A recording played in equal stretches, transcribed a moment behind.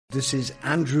This is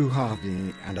Andrew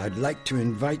Harvey, and I'd like to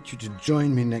invite you to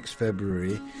join me next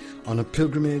February on a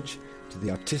pilgrimage to the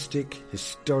artistic,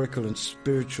 historical and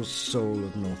spiritual soul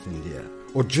of North India,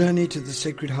 or journey to the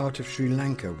Sacred Heart of Sri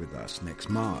Lanka with us next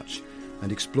March and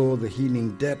explore the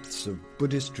healing depths of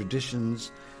Buddhist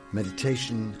traditions,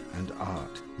 meditation and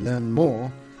art. Learn more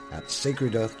at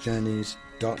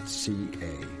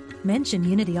sacredearthjourneys.ca. Mention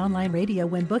Unity Online Radio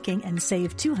when booking and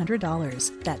save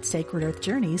 $200. That's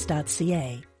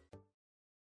sacredearthjourneys.ca.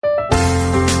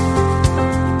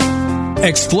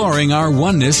 Exploring our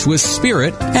oneness with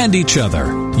Spirit and each other.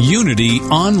 Unity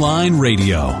Online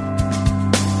Radio.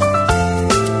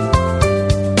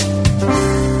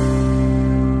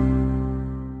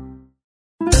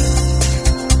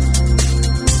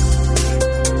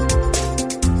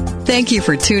 Thank you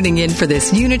for tuning in for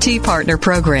this Unity Partner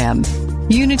Program.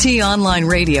 Unity Online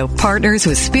Radio partners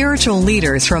with spiritual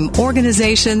leaders from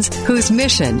organizations whose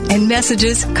mission and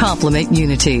messages complement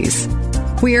Unity's.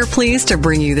 We are pleased to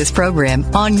bring you this program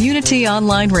on Unity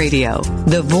Online Radio,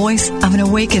 the voice of an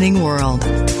awakening world.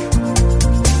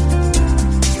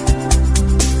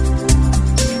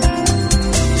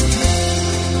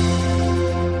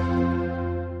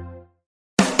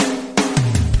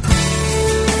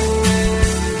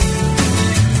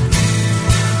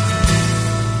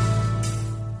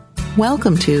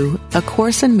 Welcome to A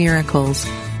Course in Miracles,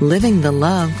 Living the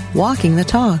Love, Walking the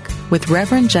Talk, with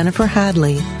Reverend Jennifer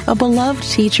Hadley, a beloved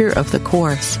teacher of the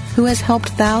Course who has helped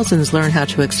thousands learn how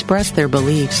to express their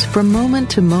beliefs from moment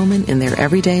to moment in their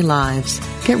everyday lives.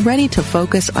 Get ready to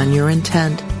focus on your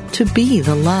intent to be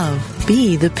the love,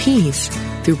 be the peace,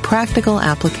 through practical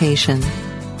application.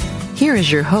 Here is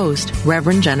your host,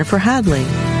 Reverend Jennifer Hadley.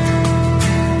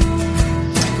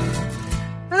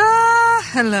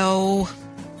 Hello.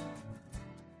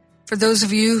 For those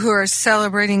of you who are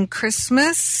celebrating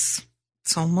Christmas,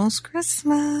 it's almost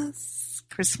Christmas,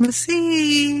 Christmas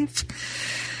Eve.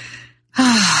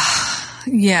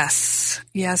 Yes.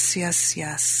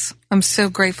 I'm so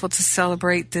grateful to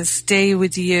celebrate this day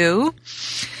with you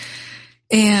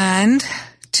and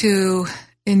to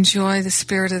enjoy the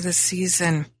spirit of the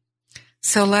season.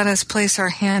 So let us place our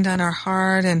hand on our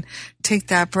heart and take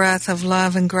that breath of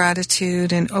love and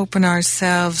gratitude and open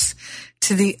ourselves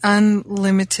to the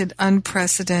unlimited,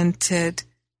 unprecedented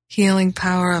healing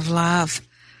power of love,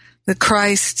 the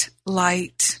Christ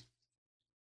light,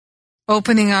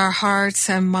 opening our hearts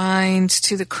and minds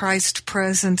to the Christ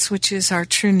presence, which is our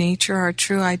true nature, our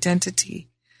true identity.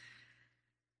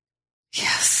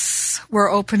 Yes, we're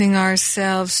opening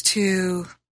ourselves to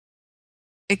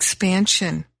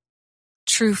expansion,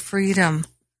 true freedom,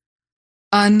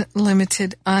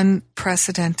 unlimited,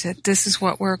 unprecedented. This is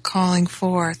what we're calling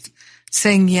forth.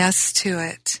 Saying yes to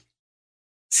it.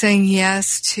 Saying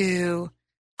yes to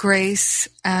grace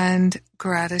and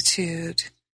gratitude.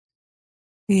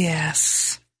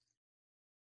 Yes.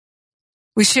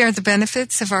 We share the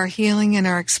benefits of our healing and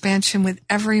our expansion with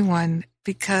everyone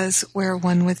because we're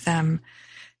one with them.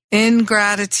 In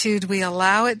gratitude, we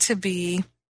allow it to be,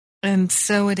 and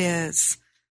so it is.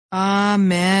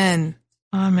 Amen.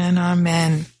 Amen.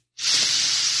 Amen.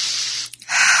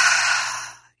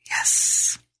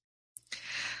 Yes.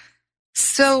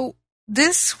 So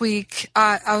this week,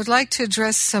 I would like to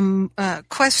address some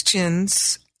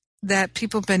questions that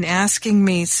people have been asking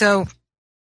me. So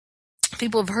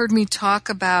people have heard me talk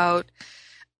about,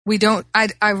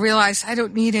 I realize I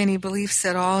don't need any beliefs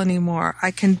at all anymore.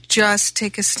 I can just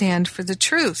take a stand for the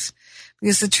truth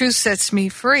because the truth sets me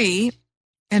free.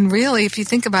 And really, if you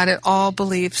think about it, all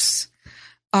beliefs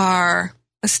are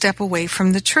a step away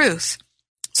from the truth.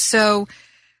 So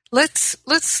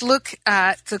Let's look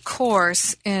at the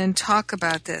Course and talk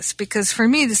about this, because for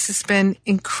me this has been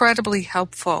incredibly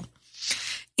helpful.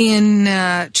 In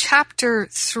chapter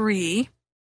 3,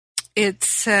 it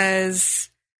says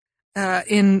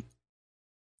of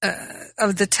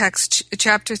the text,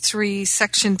 chapter 3,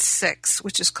 section 6,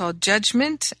 which is called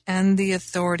Judgment and the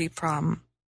Authority Problem.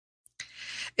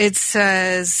 It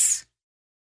says,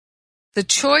 the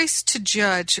choice to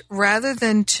judge rather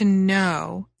than to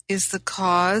know is the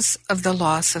cause of the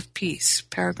loss of peace.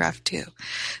 Paragraph 2.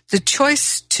 The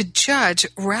choice to judge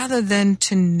rather than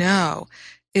to know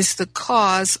is the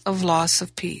cause of loss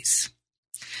of peace.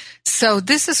 So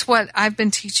this is what I've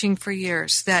been teaching for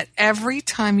years, that every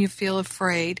time you feel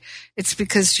afraid, it's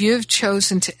because you've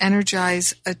chosen to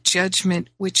energize a judgment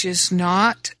which is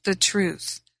not the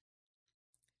truth.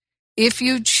 If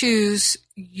you choose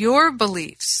your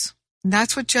beliefs, and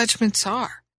that's what judgments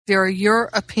are. They are your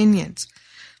opinions.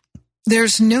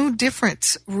 There's no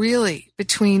difference, really,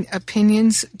 between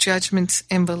opinions, judgments,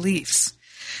 and beliefs.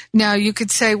 Now, you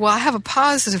could say, well, I have a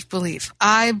positive belief.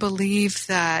 I believe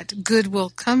that good will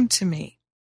come to me.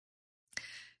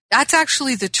 That's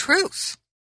actually the truth.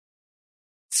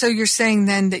 So you're saying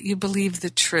then that you believe the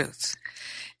truth.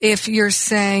 If you're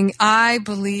saying, I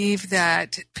believe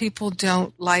that people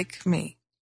don't like me,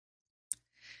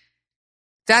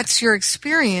 that's your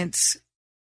experience,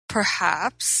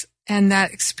 perhaps, and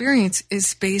that experience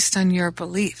is based on your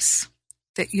beliefs,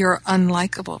 that you're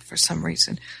unlikable for some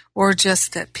reason, or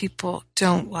just that people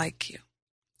don't like you.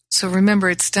 So remember,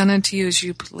 it's done unto you as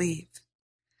you believe.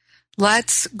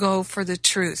 Let's go for the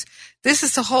truth. This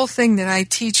is the whole thing that I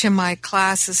teach in my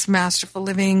classes, Masterful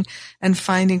Living and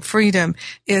Finding Freedom,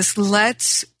 is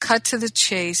let's cut to the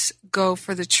chase, go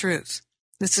for the truth.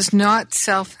 This is not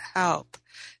self-help.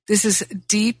 This is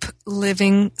deep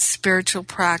living spiritual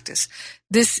practice.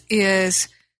 This is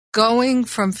going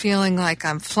from feeling like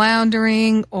I'm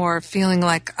floundering or feeling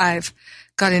like I've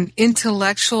got an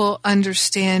intellectual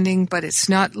understanding, but it's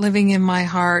not living in my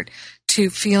heart, to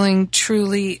feeling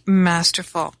truly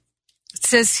masterful. It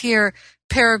says here,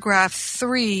 paragraph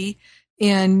 3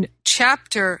 in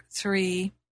chapter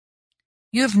 3,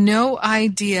 you have no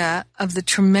idea of the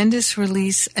tremendous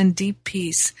release and deep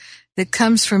peace that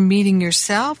comes from meeting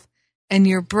yourself and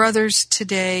your brothers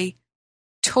today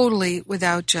totally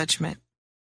without judgment.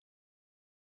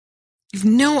 You've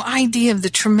no idea of the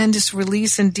tremendous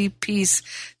release and deep peace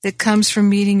that comes from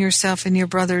meeting yourself and your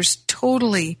brothers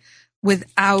totally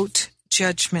without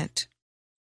judgment.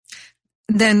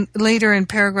 Then later in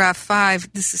paragraph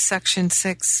 5, this is section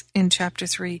 6 in chapter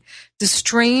 3, the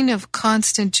strain of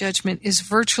constant judgment is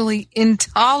virtually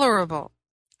intolerable.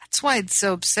 That's why it's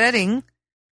so upsetting.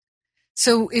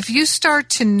 So if you start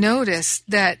to notice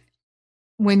that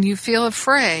when you feel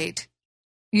afraid,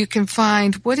 you can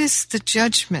find what is the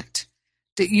judgment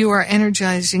that you are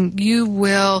energizing, you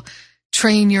will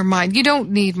train your mind. You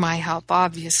don't need my help,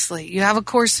 obviously. You have A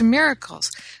Course in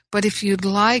Miracles. But if you'd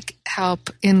like help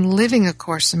in living A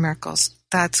Course in Miracles,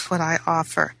 that's what I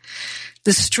offer.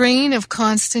 The strain of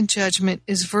constant judgment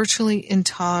is virtually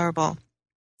intolerable.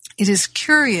 It is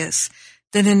curious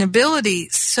that an ability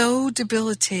so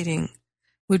debilitating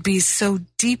would be so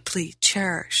deeply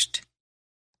cherished.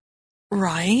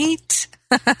 Right?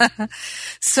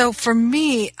 So for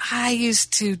me, I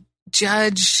used to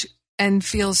judge and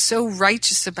feel so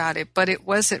righteous about it, but it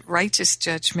wasn't righteous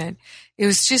judgment. It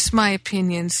was just my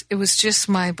opinions. It was just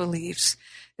my beliefs.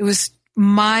 It was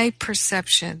my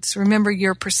perceptions. Remember,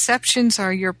 your perceptions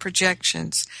are your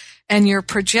projections, and your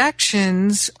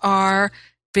projections are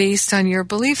based on your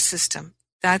belief system.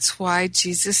 That's why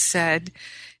Jesus said,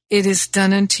 it is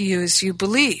done unto you as you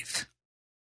believe,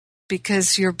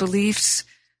 because your beliefs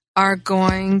are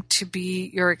going to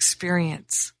be your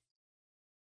experience.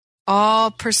 All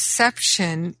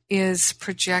perception is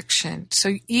projection.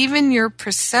 So even your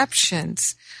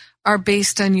perceptions are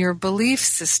based on your belief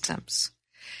systems.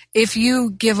 If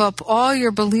you give up all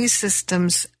your belief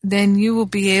systems, then you will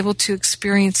be able to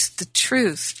experience the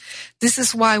truth. This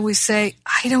is why we say,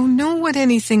 I don't know what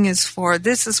anything is for.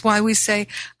 This is why we say,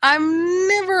 I'm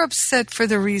never upset for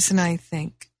the reason I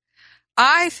think.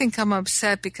 I think I'm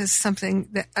upset because something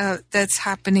that's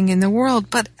happening in the world,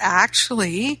 but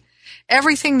actually,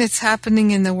 everything that's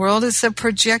happening in the world is a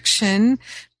projection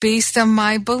based on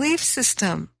my belief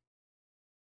system.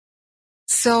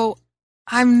 So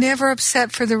I'm never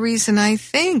upset for the reason I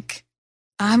think.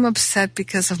 I'm upset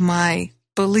because of my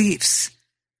beliefs.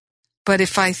 But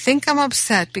if I think I'm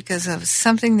upset because of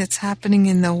something that's happening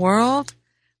in the world,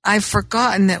 I've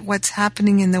forgotten that what's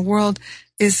happening in the world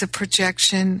is a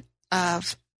projection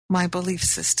of my belief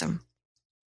system.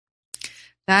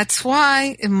 That's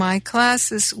why in my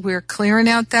classes, we're clearing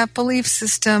out that belief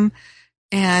system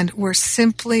and we're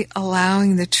simply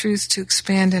allowing the truth to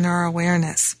expand in our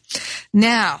awareness.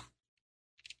 Now,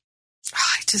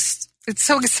 it's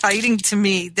so exciting to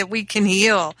me that we can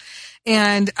heal.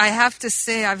 And I have to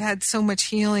say, I've had so much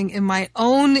healing in my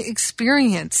own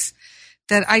experience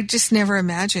that I just never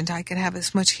imagined I could have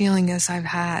as much healing as I've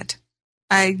had.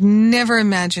 I never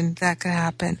imagined that could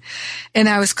happen. And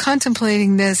I was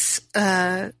contemplating this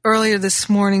earlier this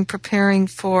morning, preparing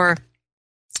for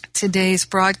today's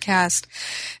broadcast.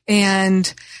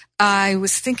 And I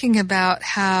was thinking about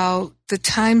how the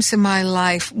times in my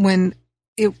life when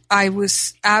I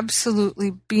was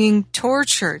absolutely being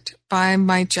tortured by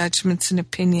my judgments and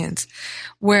opinions,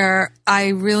 where I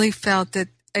really felt that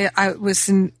I was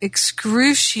in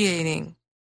excruciating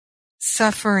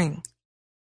suffering.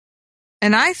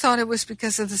 And I thought it was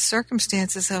because of the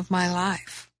circumstances of my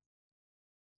life.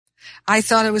 I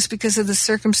thought it was because of the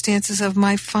circumstances of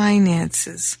my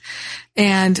finances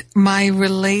and my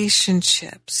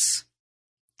relationships.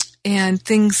 and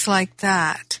things like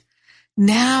that.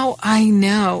 Now I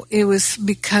know it was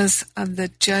because of the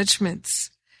judgments,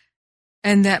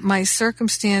 and that my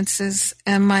circumstances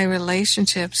and my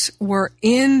relationships were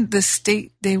in the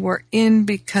state they were in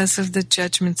because of the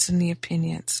judgments and the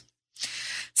opinions.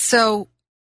 So,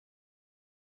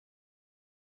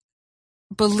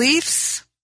 beliefs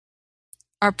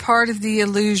are part of the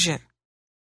illusion.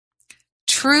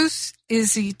 Truth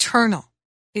is eternal.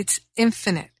 It's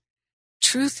infinite.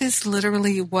 Truth is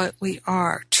literally what we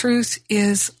are. Truth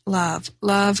is love.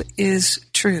 Love is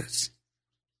truth.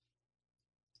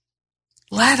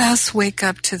 Let us wake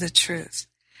up to the truth.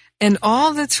 And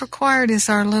all that's required is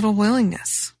our little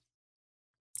willingness.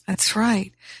 That's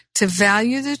right. To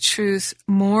value the truth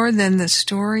more than the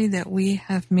story that we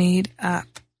have made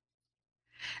up.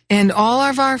 And all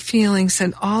of our feelings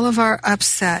and all of our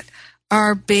upset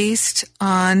are based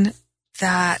on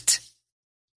that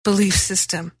belief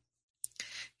system.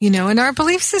 And our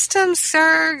belief systems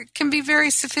can be very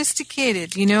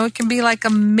sophisticated. It can be like a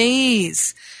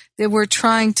maze that we're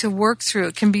trying to work through.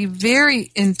 It can be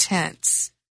very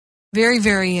intense. Very,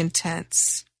 very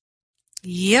intense.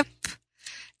 Yep.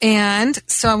 And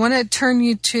so I want to turn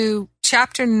you to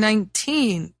chapter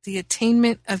 19, The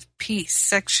Attainment of Peace,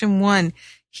 section 1,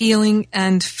 Healing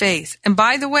and Faith. And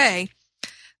by the way,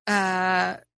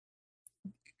 that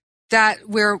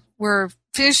we're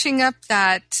finishing up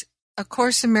that A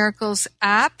Course in Miracles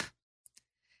app.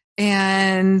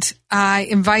 And I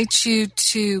invite you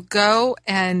to go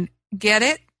and get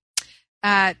it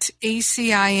at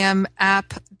acimapp.com,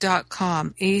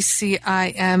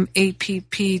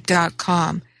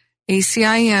 acimapp.com,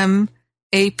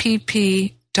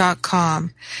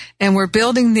 acimapp.com. And we're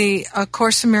building the A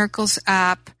Course in Miracles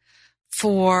app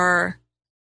for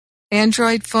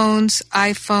Android phones,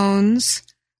 iPhones,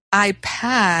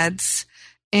 iPads,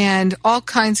 and all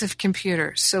kinds of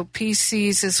computers, so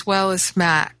PCs as well as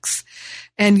Macs.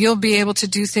 And you'll be able to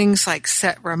do things like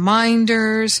set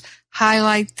reminders,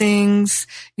 highlight things.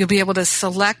 You'll be able to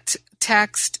select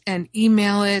text and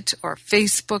email it or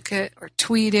Facebook it or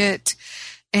tweet it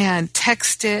and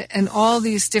text it and all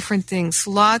these different things.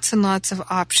 Lots and lots of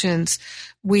options.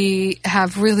 We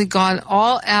have really gone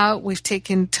all out. We've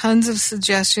taken tons of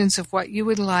suggestions of what you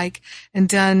would like and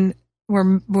done.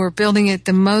 We're building it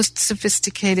the most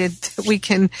sophisticated that we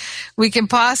can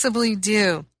possibly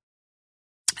do.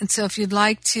 And so if you'd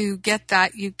like to get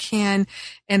that, you can.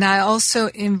 And I also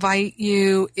invite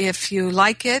you, if you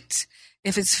like it,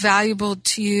 if it's valuable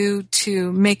to you,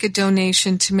 to make a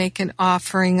donation, to make an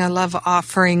offering, a love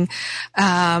offering.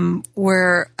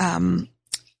 We're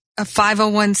a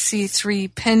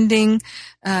 501c3 pending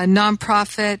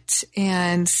nonprofit,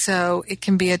 and so it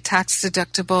can be a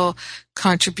tax-deductible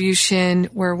contribution.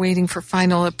 We're waiting for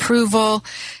final approval,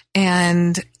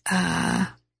 and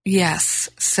yes,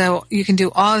 so you can do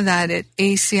all of that at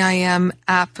acimapp.com,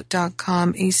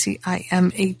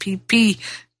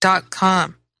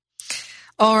 acimapp.com.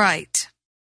 All right.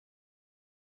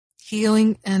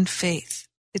 Healing and Faith.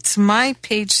 It's my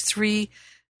page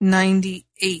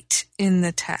 398 in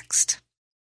the text.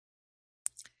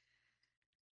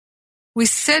 We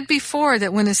said before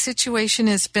that when a situation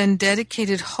has been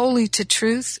dedicated wholly to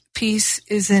truth, peace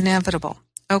is inevitable.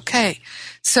 Okay,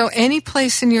 so any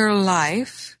place in your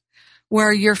life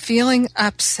where you're feeling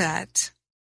upset,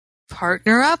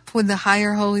 partner up with the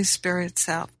higher Holy Spirit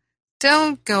self.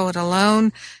 Don't go it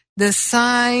alone. The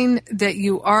sign that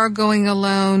you are going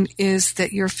alone is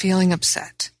that you're feeling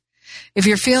upset. If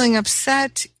you're feeling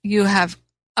upset, you have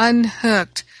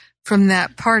unhooked from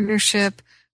that partnership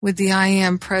with the I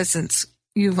Am presence.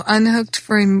 You've unhooked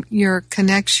from your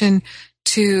connection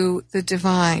to the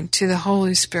divine, to the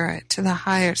Holy Spirit, to the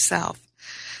higher self.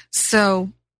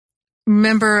 So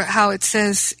remember how it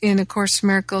says in A Course in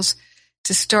Miracles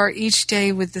to start each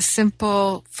day with the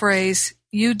simple phrase,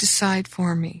 you decide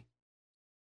for me.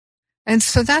 And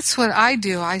so that's what I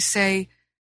do. I say,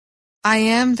 I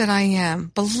am that I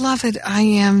am. Beloved, I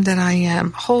am that I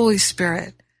am. Holy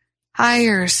Spirit,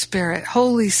 higher Spirit,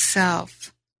 Holy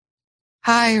Self,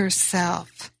 higher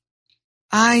self.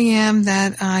 I am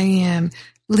that I am.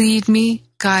 Lead me,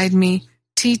 guide me,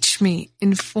 teach me,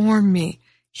 inform me,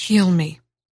 heal me.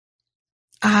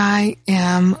 I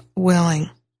am willing.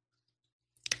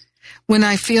 When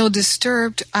I feel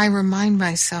disturbed, I remind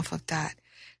myself of that.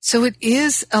 So it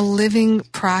is a living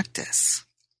practice.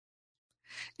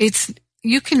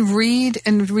 You can read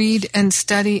and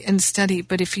study,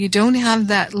 but if you don't have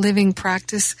that living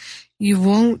practice, you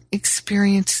won't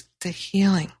experience the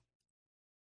healing.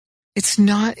 It's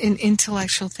not an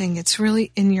intellectual thing. It's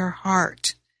really in your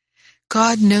heart.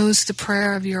 God knows the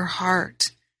prayer of your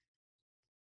heart.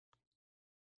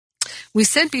 We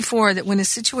said before that when a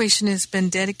situation has been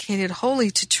dedicated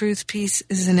wholly to truth, peace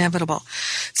is inevitable.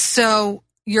 So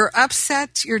your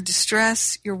upset, your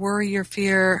distress, your worry, your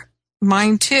fear,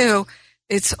 mine too,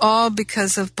 it's all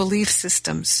because of belief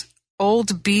systems,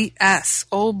 old BS,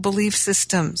 old belief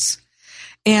systems.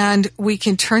 And we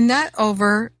can turn that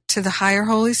over to the higher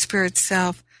Holy Spirit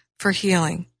self for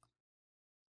healing.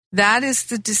 That is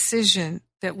the decision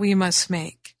that we must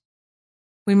make.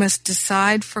 We must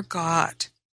decide for God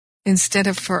instead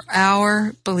of for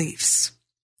our beliefs.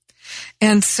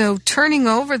 And so turning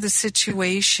over the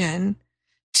situation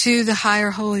to the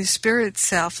higher Holy Spirit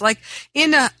self, like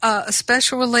in a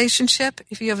special relationship,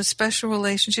 if you have a special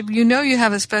relationship, you know you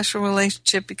have a special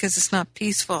relationship because it's not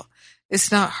peaceful.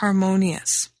 It's not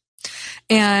harmonious.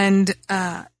 And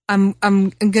I'm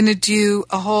going to do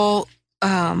a whole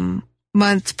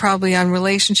month probably on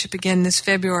relationship again this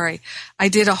February. I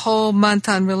did a whole month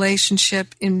on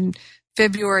relationship in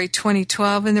February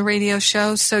 2012 in the radio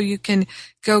show, so you can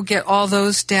go get all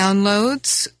those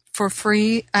downloads for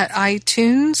free at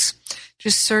iTunes.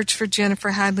 Just search for Jennifer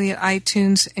Hadley at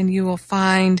iTunes and you will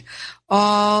find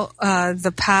all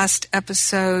the past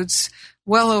episodes,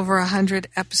 well over 100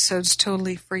 episodes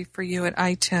totally free for you at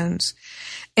iTunes.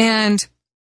 And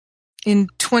in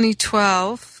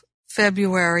 2012,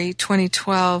 February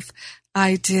 2012,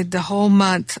 I did the whole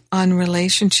month on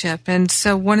relationship. And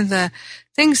so one of the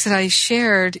things that I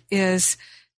shared is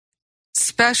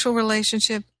special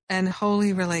relationship and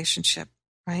holy relationship,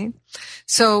 right?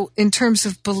 So in terms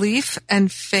of belief and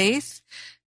faith,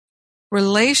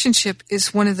 relationship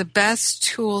is one of the best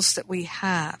tools that we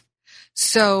have.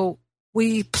 So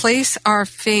we place our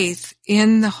faith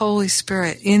in the Holy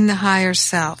Spirit, in the higher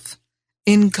self,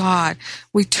 in God.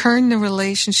 We turn the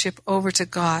relationship over to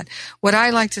God. What I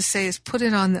like to say is put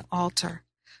it on the altar.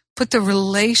 Put the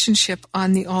relationship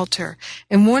on the altar.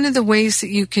 And one of the ways that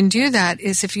you can do that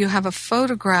is if you have a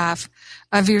photograph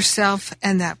of yourself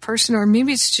and that person, or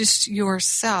maybe it's just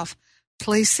yourself,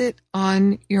 place it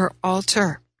on your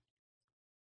altar.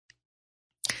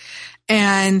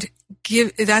 And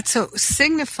that's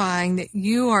signifying that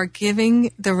you are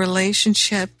giving the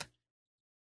relationship,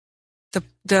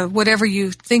 the whatever you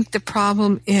think the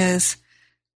problem is,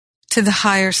 to the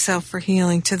higher self for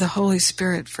healing, to the Holy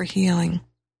Spirit for healing.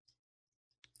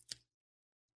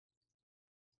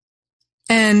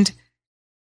 And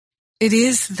it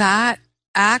is that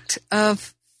act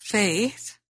of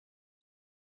faith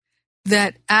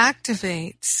that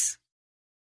activates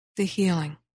the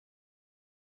healing.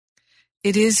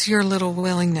 It is your little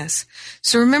willingness.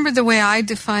 So remember, the way I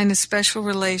define a special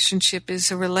relationship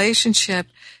is a relationship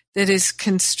that is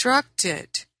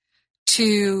constructed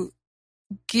to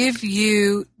give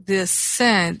you this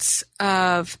sense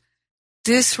of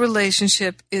this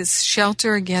relationship is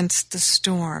shelter against the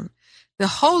storm. The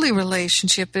holy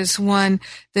relationship is one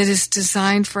that is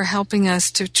designed for helping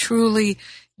us to truly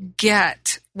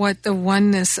get what the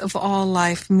oneness of all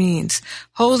life means.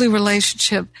 Holy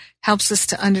relationship helps us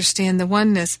to understand the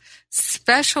oneness.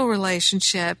 Special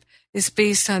relationship is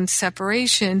based on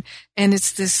separation, and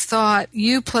it's this thought,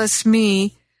 you plus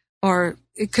me, or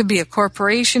it could be a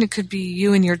corporation, it could be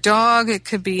you and your dog, it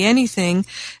could be anything,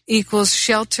 equals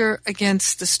shelter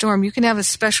against the storm. You can have a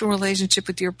special relationship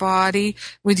with your body,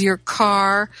 with your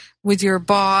car, with your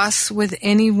boss, with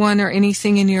anyone or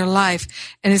anything in your life.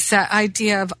 And it's that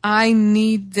idea of, I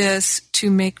need this to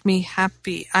make me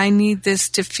happy. I need this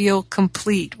to feel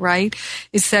complete, right?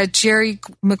 It's that Jerry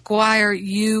Maguire,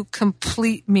 you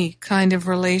complete me kind of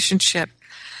relationship.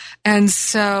 And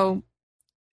so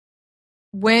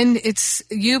when it's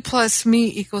you plus me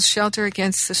equals shelter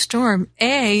against the storm,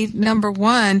 number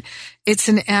one, it's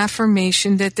an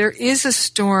affirmation that there is a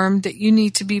storm that you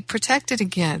need to be protected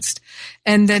against,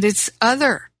 and that it's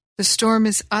other. The storm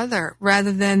is other,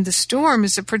 rather than the storm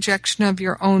is a projection of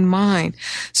your own mind.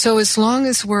 So as long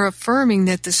as we're affirming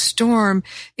that the storm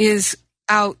is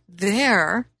out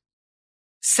there,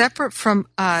 separate from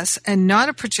us, and not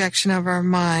a projection of our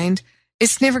mind,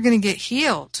 it's never going to get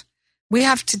healed. We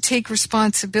have to take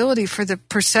responsibility for the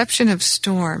perception of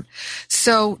storm.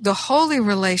 So the holy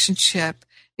relationship,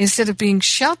 instead of being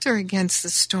shelter against the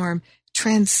storm,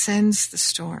 transcends the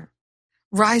storm,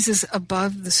 rises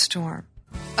above the storm,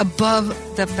 above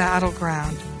the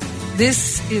battleground.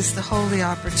 This is the holy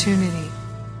opportunity.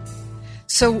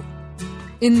 So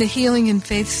in the Healing and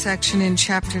Faith section in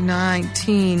chapter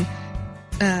 19,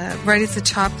 right at the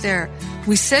top there,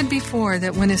 we said before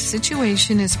that when a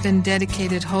situation has been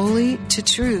dedicated wholly to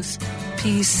truth,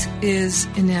 peace is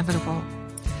inevitable.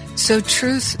 So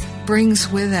truth brings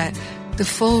with it the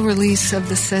full release of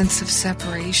the sense of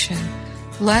separation.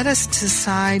 Let us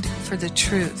decide for the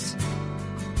truth.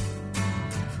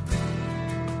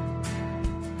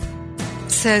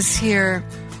 says here,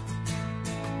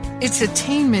 its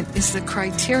attainment is the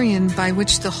criterion by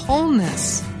which the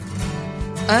wholeness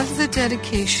of the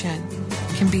dedication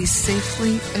can be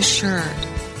safely assured.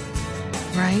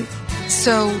 Right?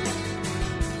 So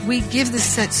we give the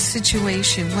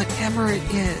situation, whatever it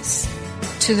is,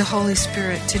 to the Holy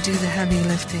Spirit to do the heavy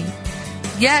lifting.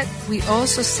 Yet, we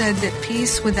also said that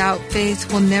peace without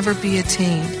faith will never be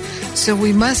attained. So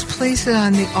we must place it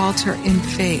on the altar in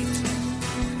faith.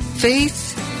 Faith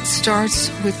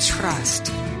starts with trust.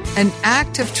 An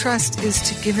act of trust is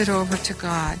to give it over to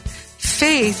God.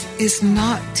 Faith is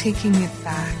not taking it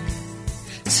back.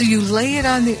 So you lay it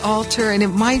on the altar, and it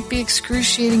might be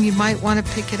excruciating. You might want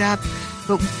to pick it up,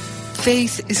 but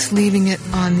faith is leaving it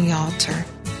on the altar.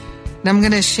 And I'm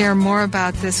going to share more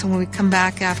about this when we come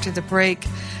back after the break.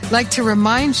 I'd like to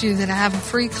remind you that I have a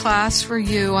free class for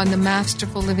you on the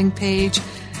Masterful Living page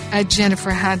at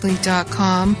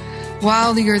jenniferhadley.com.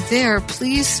 While you're there,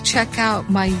 please check out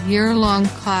my year-long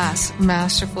class,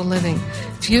 Masterful Living.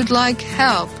 If you'd like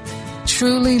help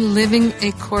truly living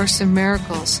A Course in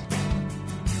Miracles,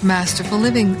 Masterful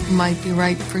Living might be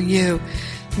right for you.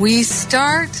 We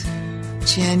start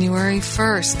January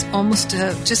 1st, almost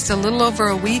just a little over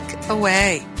a week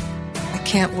away. I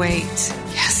can't wait.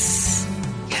 Yes.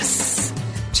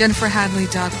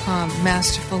 JenniferHadley.com,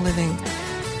 Masterful Living.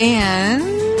 And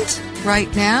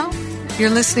right now, you're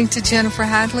listening to Jennifer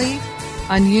Hadley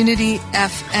on Unity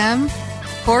FM,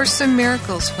 Course in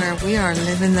Miracles, where we are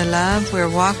living the love, we're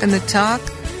walking the talk,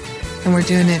 and we're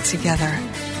doing it together.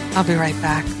 I'll be right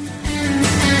back.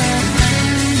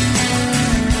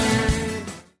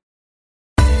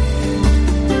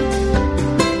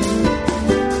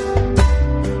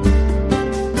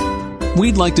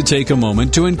 We'd like to take a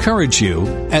moment to encourage you,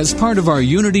 as part of our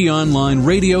Unity Online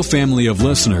radio family of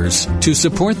listeners, to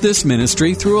support this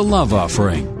ministry through a love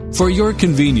offering. For your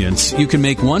convenience, you can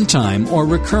make one-time or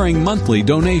recurring monthly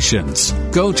donations.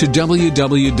 Go to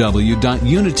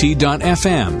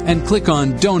www.unity.fm and click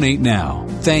on Donate Now.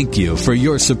 Thank you for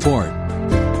your support.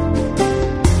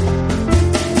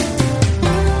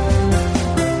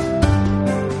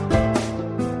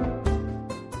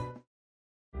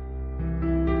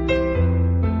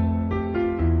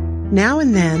 Now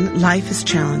and then, life is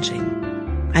challenging.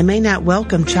 I may not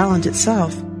welcome challenge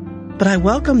itself, but I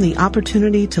welcome the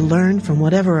opportunity to learn from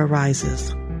whatever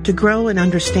arises, to grow in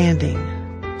understanding,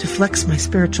 to flex my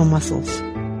spiritual muscles.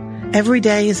 Every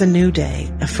day is a new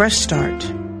day, a fresh start.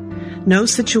 No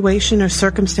situation or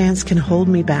circumstance can hold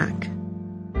me back.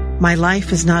 My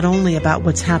life is not only about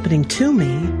what's happening to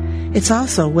me, it's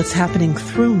also what's happening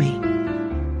through me.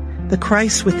 The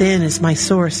Christ within is my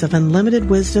source of unlimited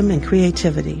wisdom and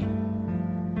creativity.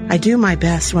 I do my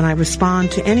best when I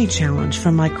respond to any challenge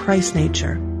from my Christ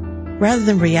nature, rather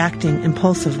than reacting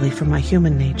impulsively from my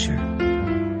human nature.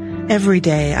 Every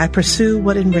day I pursue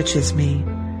what enriches me,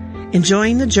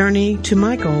 enjoying the journey to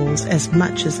my goals as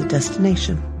much as the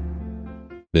destination.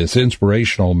 This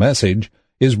inspirational message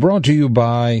is brought to you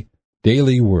by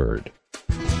Daily Word.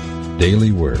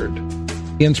 Daily Word.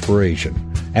 Inspiration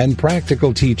and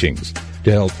practical teachings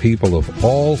to help people of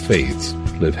all faiths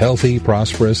live healthy,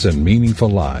 prosperous, and meaningful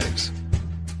lives.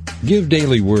 Give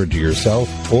Daily Word to yourself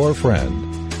or a friend,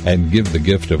 and give the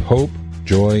gift of hope,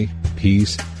 joy,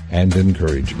 peace, and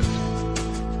encouragement.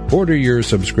 Order your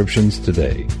subscriptions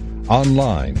today,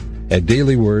 online at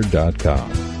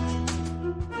dailyword.com.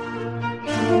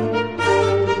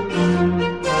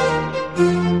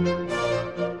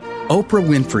 Oprah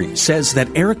Winfrey says that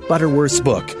Eric Butterworth's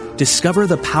book, Discover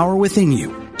the Power Within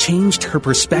You, changed her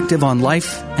perspective on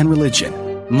life and religion.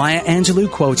 Maya Angelou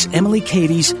quotes Emily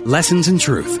Cady's Lessons in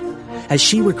Truth as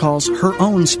she recalls her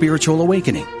own spiritual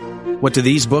awakening. What do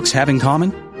these books have in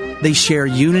common? They share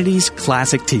Unity's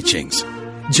classic teachings.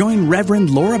 Join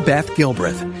Reverend Laura Beth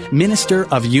Gilbreth, Minister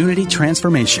of Unity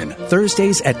Transformation,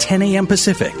 Thursdays at 10 a.m.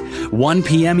 Pacific, 1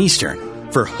 p.m. Eastern,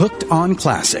 for Hooked on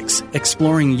Classics,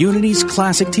 exploring Unity's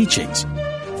classic teachings.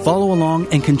 Follow along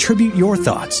and contribute your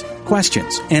thoughts,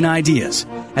 questions, and ideas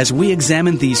as we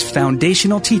examine these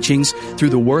foundational teachings through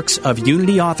the works of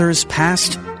Unity authors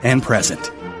past and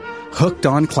present. Hooked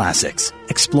on Classics,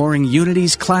 exploring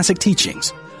Unity's classic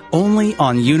teachings, only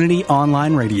on Unity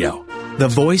Online Radio, the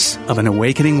voice of an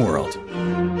awakening world.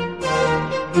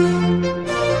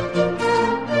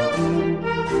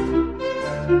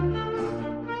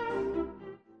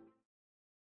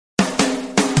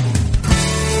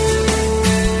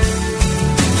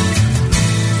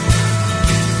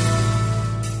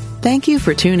 Thank you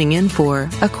for tuning in for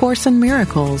A Course in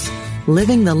Miracles,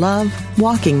 Living the Love,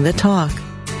 Walking the Talk.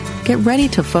 Get ready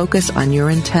to focus on your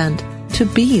intent to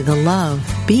be the love,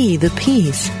 be the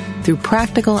peace, through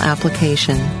practical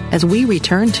application as we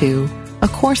return to A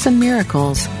Course in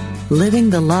Miracles, Living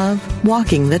the Love,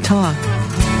 Walking the Talk.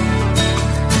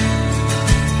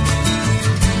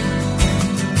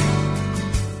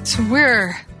 So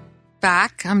we're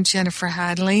back. I'm Jennifer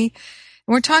Hadley.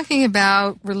 And we're talking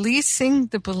about releasing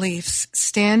the beliefs,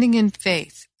 standing in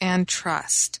faith and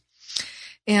trust.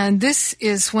 And this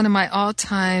is one of my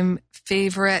all-time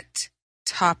favorite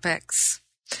topics.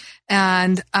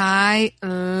 And I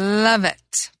love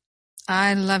it.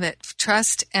 I love it.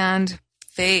 Trust and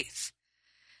faith.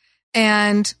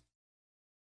 And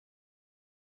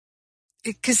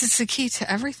because it's the key to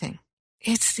everything.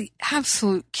 It's the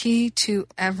absolute key to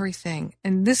everything.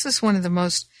 And this is one of the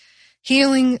most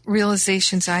healing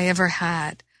realizations I ever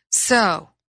had. So,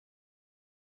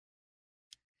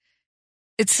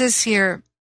 it says here,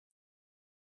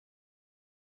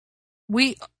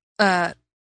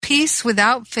 peace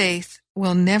without faith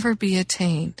will never be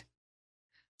attained.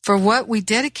 For what we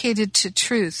dedicated to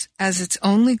truth as its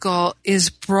only goal is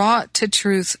brought to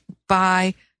truth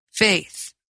by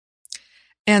faith.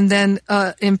 And then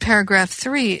in paragraph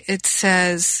 3, it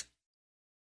says,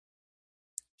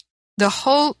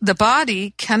 the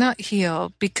body cannot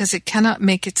heal because it cannot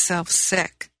make itself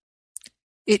sick.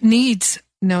 It needs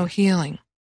no healing.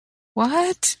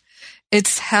 What?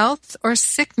 Its health or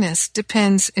sickness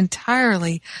depends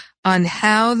entirely on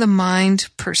how the mind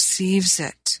perceives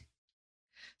it.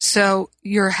 So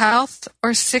your health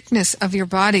or sickness of your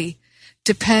body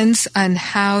depends on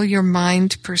how your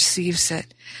mind perceives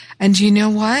it. And you know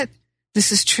what?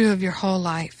 This is true of your whole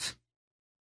life.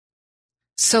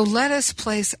 So let us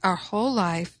place our whole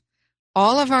life,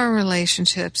 all of our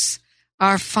relationships,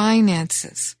 our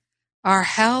finances, our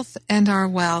health and our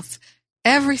wealth,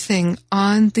 everything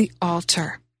on the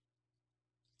altar.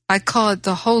 I call it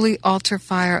the holy altar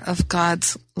fire of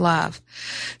God's love.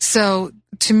 So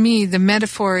to me, the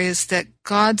metaphor is that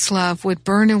God's love would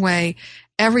burn away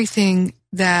everything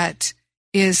that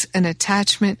is an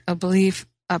attachment, a belief,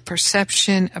 a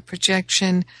perception, a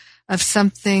projection of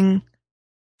something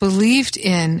believed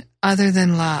in other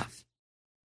than love.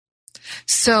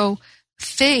 So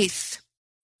faith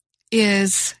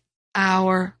is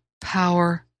our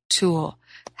power tool.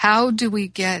 How do we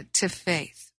get to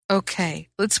faith? Okay,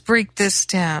 let's break this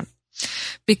down,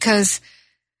 because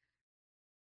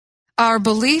our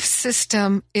belief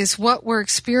system is what we're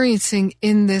experiencing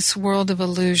in this world of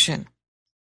illusion.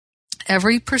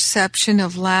 Every perception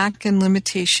of lack and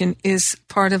limitation is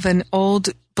part of an old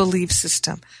belief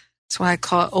system. That's why I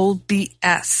call it old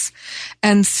BS.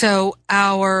 And so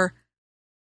our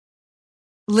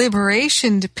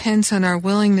liberation depends on our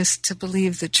willingness to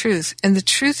believe the truth. And the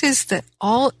truth is that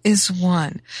all is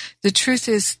one. The truth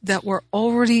is that we're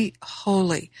already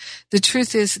holy. The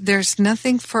truth is there's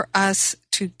nothing for us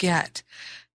to get.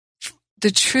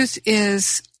 The truth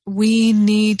is we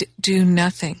need do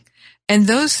nothing. And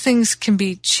those things can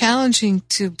be challenging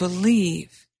to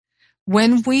believe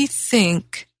when we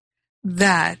think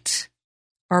that,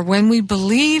 or when we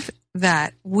believe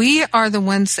that we are the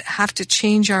ones that have to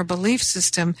change our belief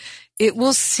system. It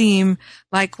will seem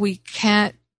like we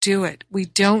can't do it. We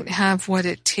don't have what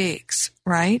it takes,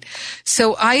 right?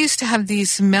 So I used to have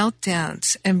these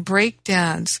meltdowns and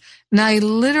breakdowns, and I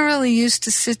literally used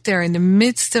to sit there in the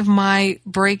midst of my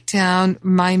breakdown,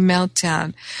 my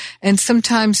meltdown. And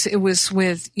sometimes it was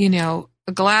with,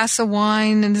 a glass of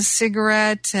wine and a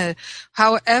cigarette,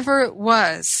 however it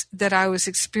was that I was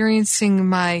experiencing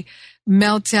my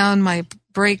meltdown, my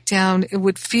breakdown. It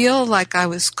would feel like I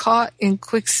was caught in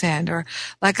quicksand, or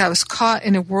like I was caught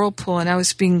in a whirlpool, and I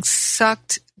was being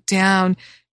sucked down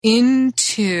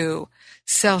into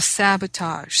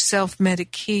self-sabotage,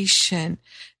 self-medication,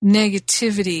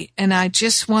 negativity, and I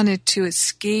just wanted to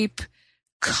escape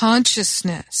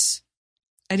consciousness.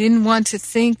 I didn't want to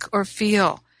think or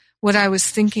feel what I was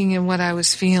thinking and what I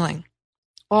was feeling,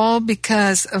 all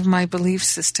because of my belief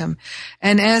system.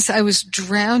 And as I was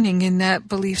drowning in that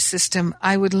belief system,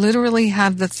 I would literally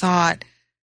have the thought,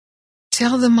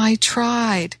 tell them I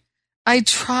tried. I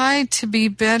tried to be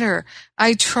better.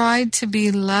 I tried to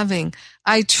be loving.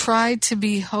 I tried to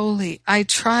be holy. I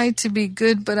tried to be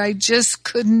good, but I just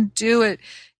couldn't do it.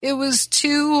 It was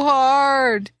too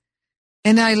hard.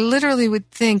 And I literally would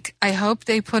think, I hope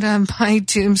they put on my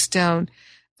tombstone,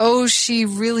 oh, she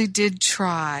really did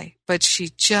try, but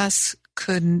she just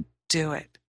couldn't do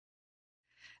it.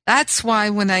 That's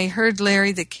why when I heard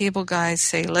Larry the Cable Guy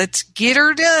say, let's get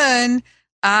her done,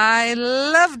 I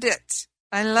loved it.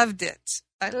 I loved it.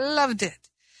 I loved it.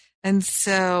 And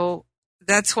so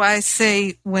that's why I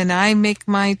say when I make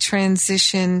my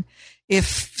transition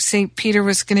If St. Peter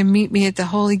was going to meet me at the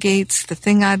Holy Gates, the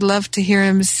thing I'd love to hear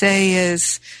him say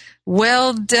is,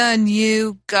 "Well done,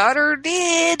 you. Got her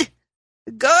did.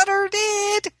 Got her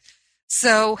did."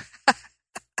 So,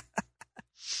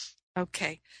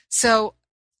 okay. So,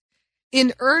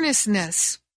 in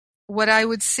earnestness, what I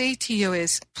would say to you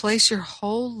is place your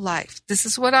whole life. This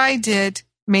is what I did.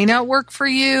 May not work for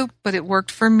you, but it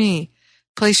worked for me.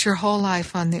 Place your whole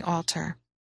life on the altar.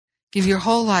 Give your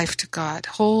whole life to God.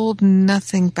 Hold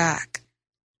nothing back.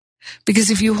 Because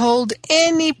if you hold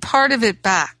any part of it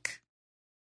back,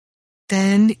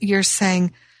 then you're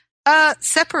saying,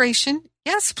 separation.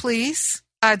 Yes, please.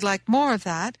 I'd like more of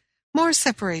that. More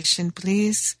separation,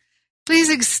 please. Please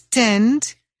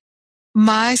extend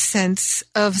my sense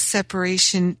of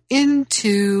separation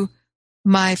into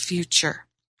my future.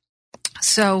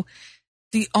 So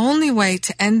the only way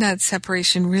to end that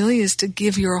separation really is to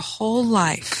give your whole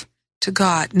life to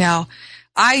God. Now,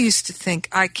 I used to think,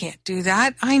 I can't do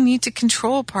that. I need to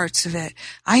control parts of it.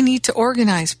 I need to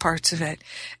organize parts of it.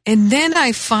 And then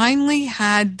I finally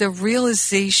had the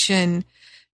realization,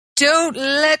 don't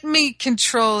let me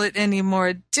control it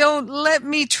anymore. Don't let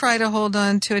me try to hold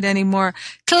on to it anymore.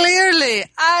 Clearly,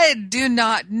 I do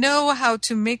not know how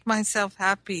to make myself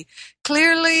happy.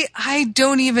 Clearly, I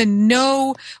don't even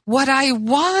know what I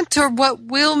want or what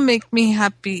will make me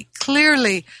happy.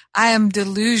 Clearly, I am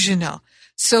delusional.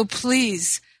 So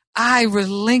please, I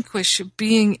relinquish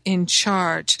being in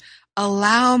charge.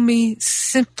 Allow me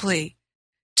simply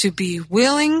to be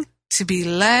willing, to be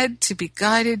led, to be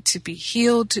guided, to be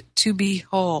healed, to be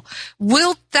whole.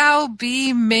 Wilt thou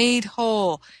be made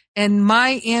whole? And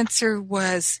my answer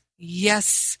was,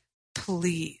 yes,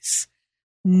 please.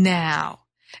 Now.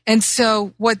 And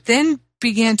so what then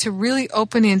began to really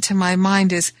open into my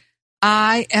mind is,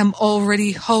 I am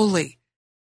already holy.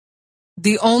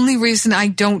 The only reason I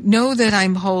don't know that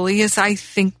I'm holy is I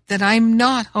think that I'm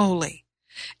not holy.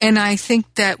 And I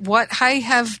think that what I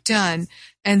have done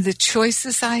and the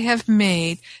choices I have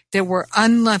made that were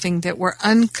unloving, that were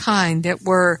unkind, that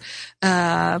were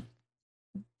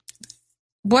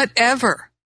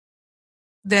whatever,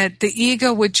 that the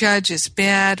ego would judge as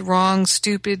bad, wrong,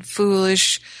 stupid,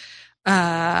 foolish,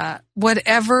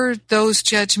 whatever those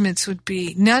judgments would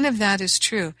be, none of that is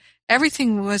true.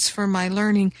 Everything was for my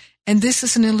learning, and this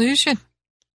is an illusion.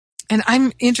 And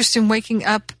I'm interested in waking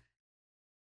up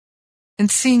and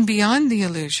seeing beyond the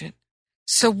illusion.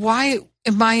 So why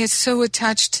am I so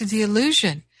attached to the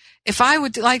illusion? If I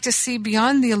would like to see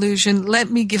beyond the illusion, let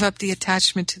me give up the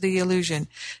attachment to the illusion.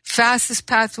 Fastest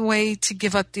pathway to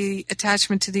give up the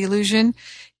attachment to the illusion,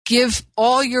 give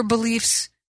all your beliefs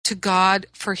to God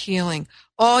for healing.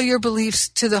 All your beliefs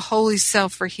to the Holy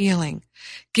Self for healing.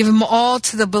 Give them all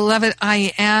to the beloved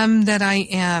I am that I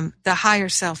am, the higher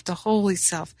self, the Holy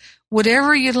Self,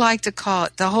 whatever you'd like to call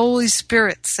it, the Holy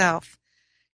Spirit Self.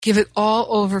 Give it all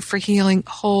over for healing.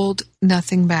 Hold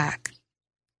nothing back.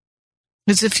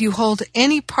 Because if you hold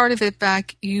any part of it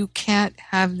back, you can't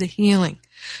have the healing.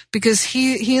 Because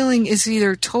healing is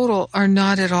either total or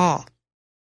not at all.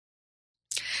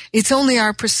 It's only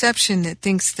our perception that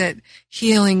thinks that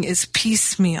healing is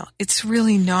piecemeal. It's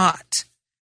really not.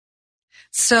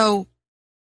 So,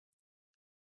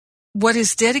 what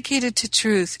is dedicated to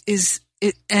truth is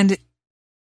it, and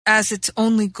as its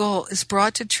only goal is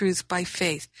brought to truth by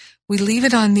faith. We leave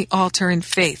it on the altar in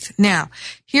faith. Now,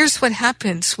 here's what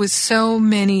happens with so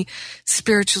many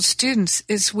spiritual students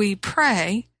is we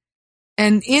pray,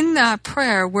 and in that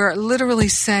prayer, we're literally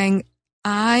saying,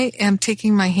 I am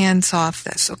taking my hands off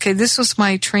this. Okay, this was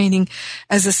my training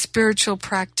as a spiritual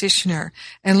practitioner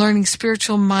and learning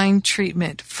spiritual mind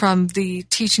treatment from the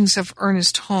teachings of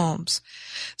Ernest Holmes.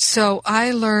 So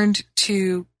I learned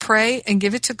to pray and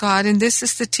give it to God, and this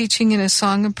is the teaching in A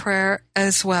Song of Prayer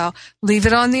as well. Leave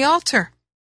it on the altar.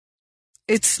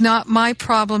 It's not my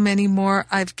problem anymore.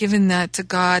 I've given that to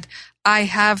God. I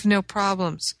have no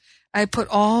problems. I put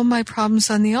all my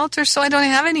problems on the altar, so I don't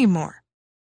have any more.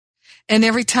 And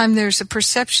every time there's a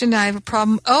perception I have a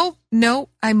problem, oh, no,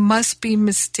 I must be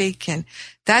mistaken.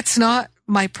 That's not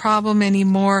my problem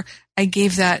anymore. I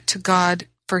gave that to God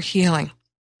for healing.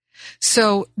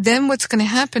 So then what's going to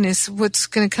happen is what's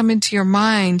going to come into your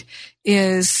mind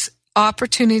is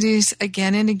opportunities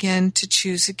again and again to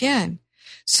choose again.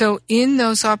 So in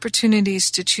those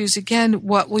opportunities to choose again,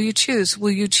 what will you choose?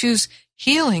 Will you choose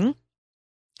healing,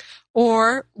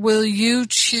 or will you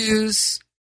choose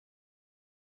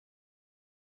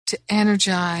to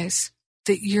energize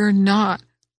that you're not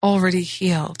already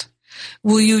healed?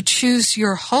 Will you choose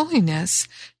your holiness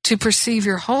to perceive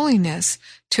your holiness,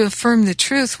 to affirm the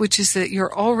truth, which is that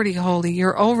you're already holy,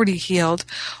 you're already healed?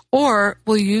 Or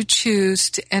will you choose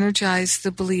to energize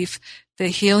the belief that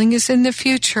healing is in the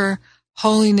future,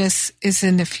 holiness is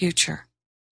in the future?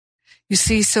 You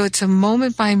see, so it's a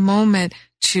moment by moment,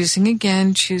 choosing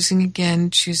again, choosing again,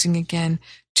 choosing again,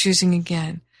 choosing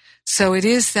again. So it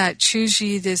is that choose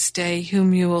ye this day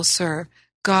whom you will serve,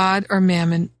 God or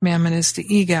mammon. Mammon is the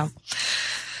ego.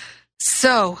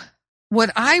 So what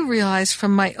I realized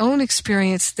from my own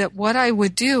experience, that what I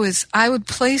would do is I would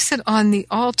place it on the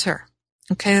altar.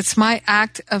 Okay, that's my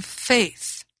act of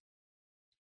faith.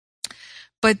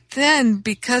 But then,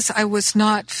 because I was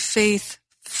not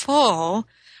faithful,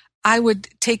 I would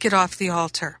take it off the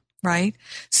altar, right?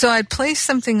 So I'd place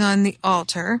something on the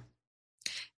altar,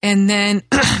 and then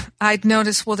I'd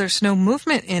notice, well, there's no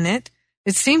movement in it.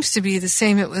 It seems to be the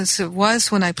same as it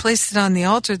was when I placed it on the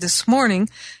altar this morning.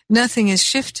 Nothing has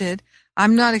shifted.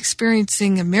 I'm not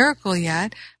experiencing a miracle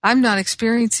yet. I'm not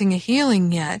experiencing a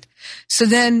healing yet. So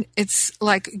then it's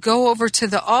like, go over to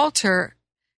the altar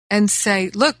and say,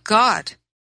 look, God,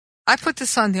 I put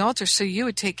this on the altar so you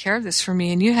would take care of this for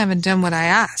me, and you haven't done what I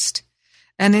asked,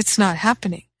 and it's not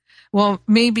happening. Well,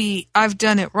 maybe I've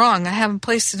done it wrong. I haven't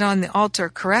placed it on the altar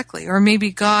correctly. Or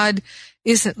maybe God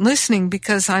isn't listening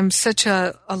because I'm such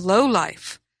a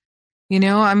lowlife. You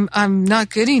know, I'm not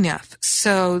good enough.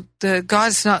 So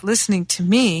God's not listening to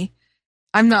me.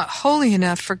 I'm not holy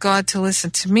enough for God to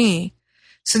listen to me.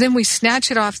 So then we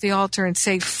snatch it off the altar and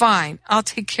say, fine, I'll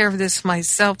take care of this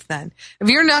myself then. If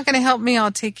you're not going to help me,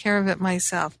 I'll take care of it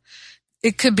myself.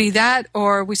 It could be that,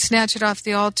 or we snatch it off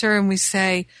the altar and we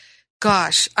say,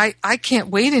 gosh, I can't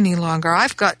wait any longer.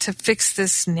 I've got to fix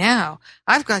this now.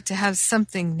 I've got to have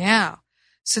something now.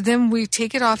 So then we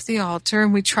take it off the altar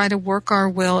and we try to work our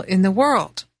will in the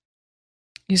world.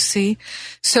 You see?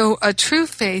 So a true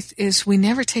faith is we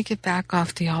never take it back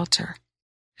off the altar.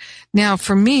 Now,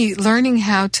 for me, learning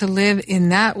how to live in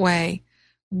that way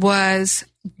was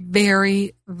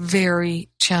very, very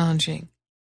challenging.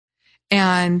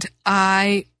 And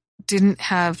I didn't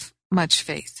have much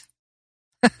faith.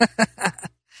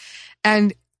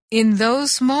 And in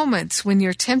those moments when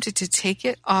you're tempted to take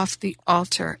it off the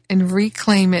altar and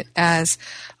reclaim it as,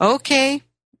 okay,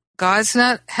 God's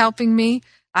not helping me,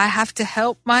 I have to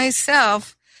help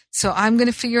myself, so I'm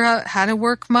going to figure out how to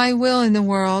work my will in the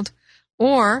world.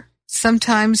 Or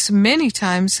sometimes, many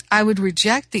times, I would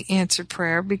reject the answered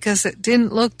prayer because it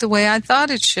didn't look the way I thought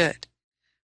it should,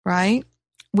 right?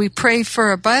 We pray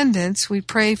for abundance, we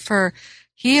pray for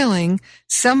healing.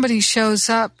 Somebody shows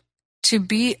up to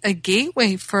be a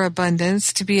gateway for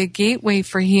abundance, to be a gateway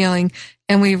for healing,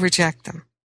 and we reject them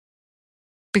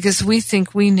because we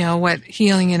think we know what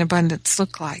healing and abundance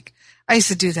look like. I used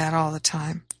to do that all the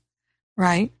time,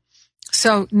 right?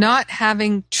 So not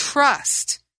having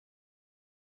trust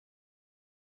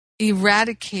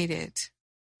eradicated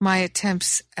my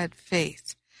attempts at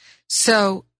faith.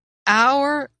 So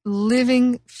our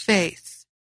living faith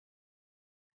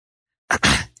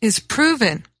is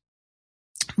proven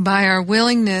by our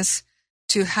willingness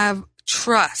to have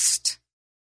trust.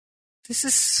 This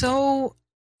is so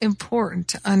important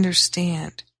to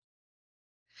understand.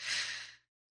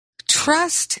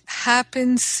 Trust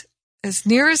happens, as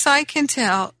near as I can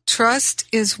tell, trust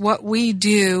is what we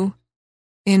do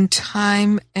in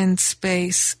time and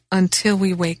space until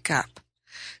we wake up.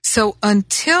 So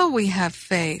until we have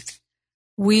faith,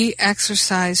 we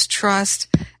exercise trust,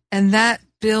 and that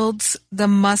builds the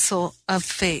muscle of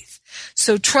faith.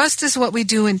 So trust is what we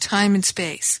do in time and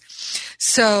space.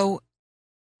 So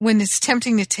when it's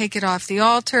tempting to take it off the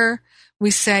altar,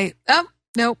 we say, oh,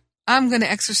 nope, I'm going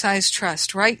to exercise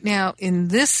trust. Right now, in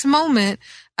this moment,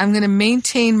 I'm going to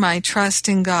maintain my trust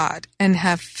in God and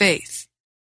have faith.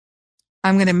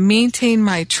 I'm going to maintain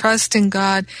my trust in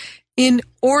God in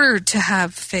order to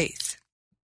have faith.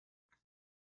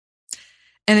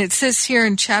 And it says here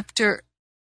in chapter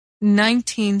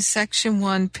 19, section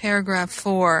 1, paragraph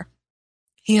 4,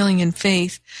 Healing and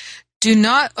Faith, do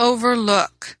not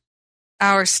overlook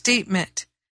our statement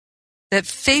that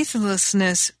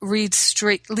faithlessness leads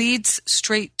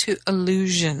straight to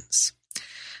illusions.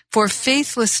 For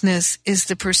faithlessness is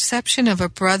the perception of a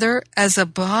brother as a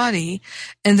body,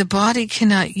 and the body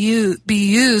cannot be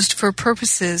used for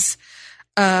purposes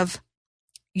of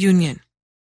union.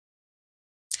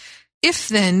 If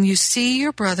then you see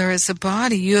your brother as a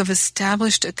body, you have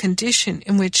established a condition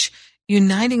in which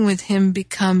uniting with him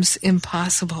becomes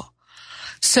impossible.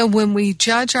 So when we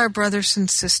judge our brothers and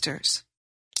sisters,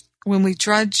 when we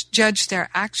judge their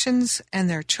actions and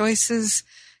their choices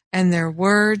and their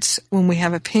words when we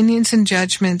have opinions and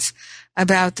judgments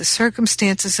about the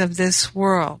circumstances of this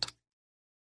world.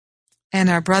 And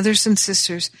our brothers and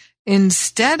sisters,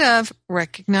 instead of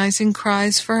recognizing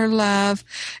cries for love,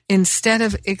 instead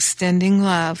of extending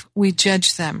love, we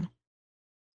judge them.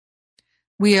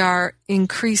 We are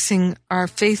increasing our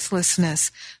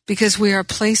faithlessness because we are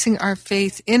placing our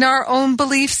faith in our own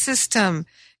belief system,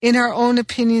 in our own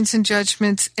opinions and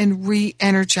judgments, and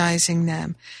re-energizing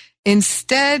them.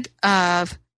 Instead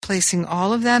of placing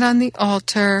all of that on the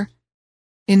altar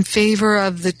in favor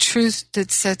of the truth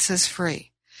that sets us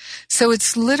free. So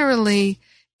it's literally,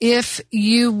 if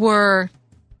you were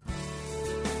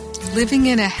living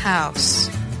in a house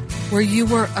where you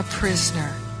were a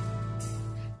prisoner,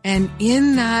 and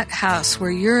in that house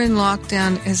where you're in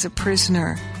lockdown as a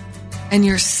prisoner, and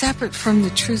you're separate from the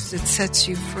truth that sets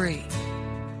you free,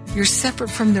 you're separate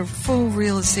from the full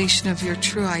realization of your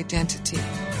true identity.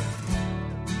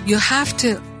 You have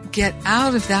to get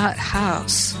out of that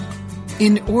house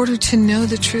in order to know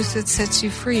the truth that sets you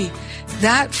free.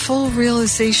 That full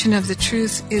realization of the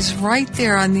truth is right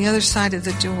there on the other side of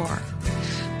the door.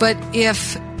 But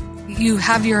if you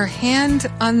have your hand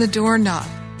on the doorknob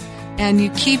and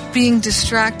you keep being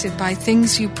distracted by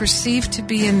things you perceive to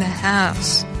be in the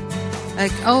house,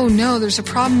 like, oh no, there's a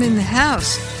problem in the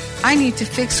house, I need to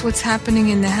fix what's happening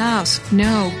in the house.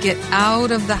 No, get out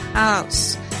of the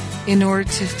house in order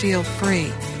to feel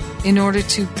free, in order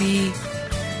to be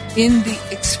in the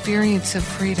experience of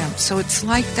freedom. So it's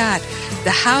like that.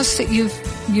 The house that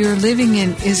you're living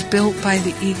in is built by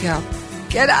the ego.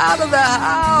 Get out of the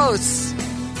house.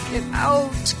 Get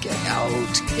out, get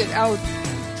out, get out.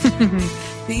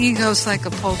 The ego's like a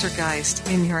poltergeist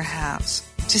in your house.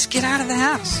 Just get out of the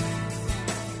house.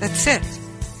 That's it.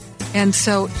 And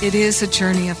so it is a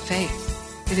journey of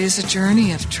faith. It is a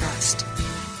journey of trust.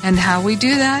 And how we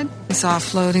do that is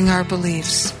offloading our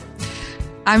beliefs.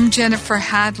 I'm Jennifer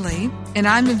Hadley, and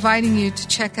I'm inviting you to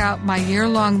check out my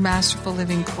year-long Masterful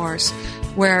Living course,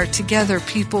 where together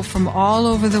people from all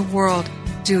over the world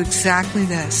do exactly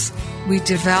this. We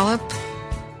develop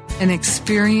an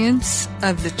experience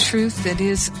of the truth that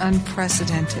is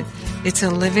unprecedented. It's a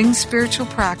living spiritual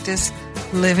practice,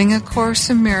 living A Course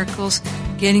in Miracles,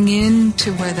 getting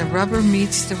into where the rubber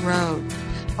meets the road.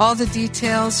 All the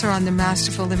details are on the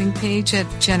Masterful Living page at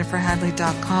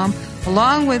jenniferhadley.com,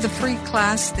 along with a free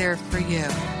class there for you.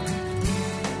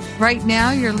 Right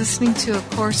now, you're listening to A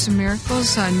Course in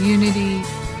Miracles on Unity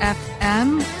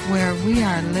FM, where we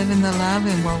are living the love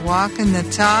and we're walking the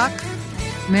talk.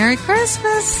 Merry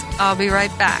Christmas! I'll be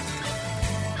right back.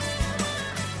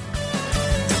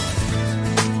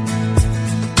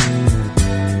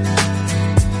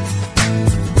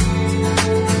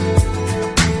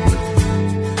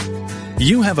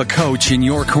 You have a coach in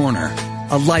your corner,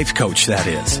 a life coach, that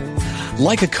is.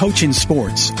 Like a coach in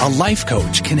sports, a life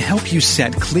coach can help you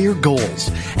set clear goals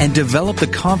and develop the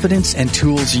confidence and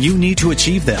tools you need to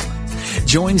achieve them.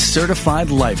 Join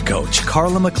certified life coach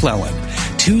Carla McClellan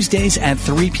Tuesdays at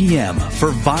 3 p.m.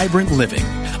 for Vibrant Living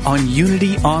on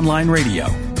Unity Online Radio.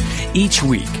 Each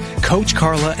week, Coach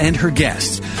Carla and her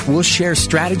guests will share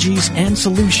strategies and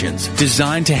solutions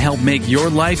designed to help make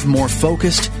your life more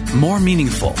focused, more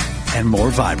meaningful, and more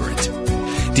vibrant.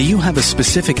 Do you have a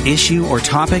specific issue or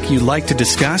topic you'd like to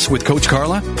discuss with Coach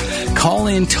Carla? Call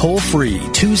in toll-free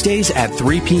Tuesdays at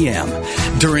 3 p.m.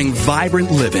 during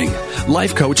Vibrant Living,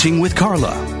 Life Coaching with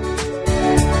Carla.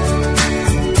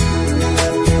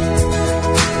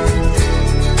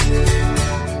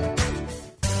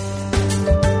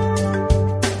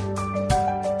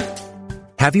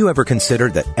 Have you ever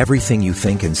considered that everything you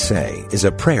think and say is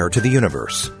a prayer to the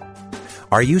universe?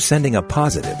 Are you sending a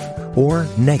positive or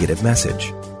negative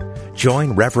message?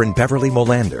 Join Reverend Beverly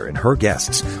Molander and her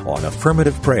guests on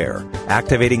Affirmative Prayer,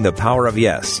 Activating the Power of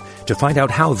Yes, to find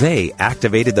out how they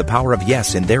activated the power of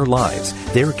yes in their lives,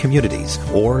 their communities,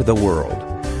 or the world.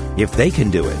 If they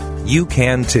can do it, you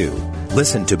can too.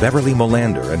 Listen to Beverly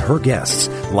Molander and her guests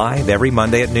live every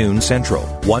Monday at noon Central,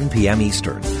 1 p.m.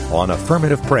 Eastern, on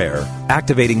Affirmative Prayer,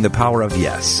 Activating the Power of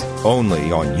Yes,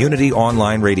 only on Unity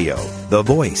Online Radio, the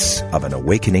voice of an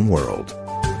awakening world.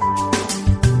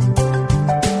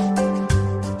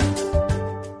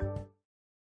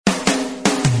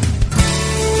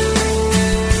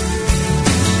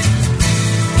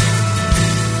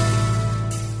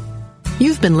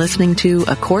 You've been listening to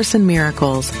A Course in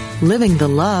Miracles, Living the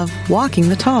Love, Walking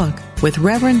the Talk, with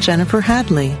Reverend Jennifer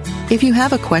Hadley. If you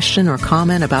have a question or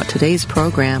comment about today's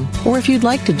program, or if you'd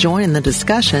like to join in the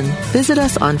discussion, visit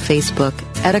us on Facebook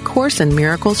at A Course in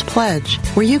Miracles Pledge,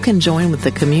 where you can join with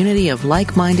the community of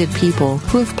like-minded people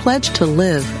who have pledged to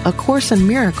live A Course in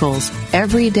Miracles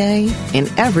every day in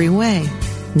every way.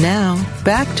 Now,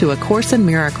 back to A Course in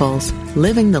Miracles,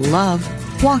 living the love,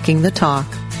 walking the talk.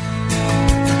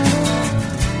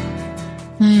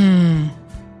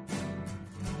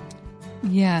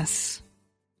 Yes.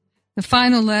 The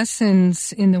final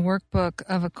lessons in the workbook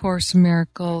of A Course in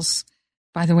Miracles,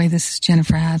 by the way, this is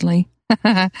Jennifer Hadley,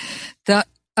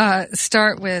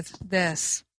 start with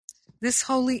this. This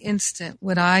holy instant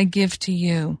would I give to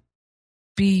you.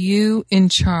 Be you in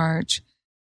charge,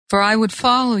 for I would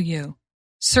follow you,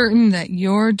 certain that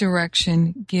your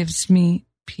direction gives me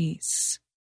peace.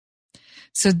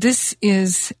 So this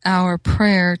is our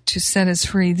prayer to set us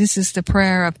free. This is the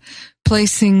prayer of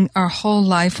placing our whole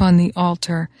life on the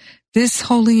altar. This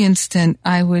holy instant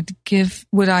would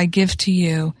I give to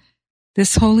you.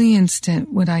 This holy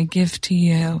instant would I give to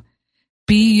you.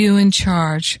 Be you in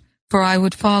charge, for I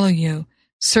would follow you,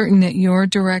 certain that your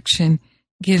direction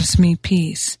gives me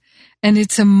peace. And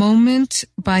it's a moment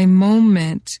by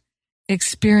moment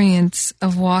experience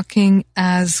of walking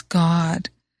as God,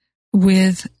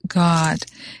 with God,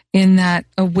 in that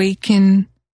awakening.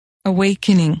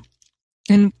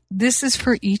 And this is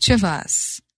for each of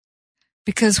us,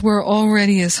 because we're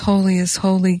already as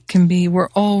holy can be. We're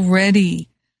already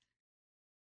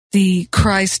the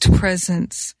Christ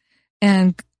presence,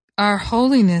 and our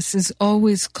holiness is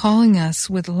always calling us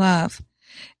with love.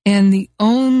 And the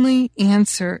only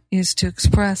answer is to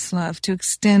express love, to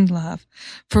extend love.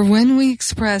 For when we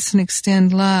express and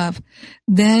extend love,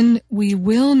 then we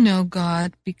will know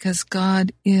God, because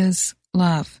God is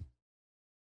love.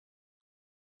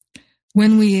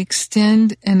 When we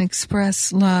extend and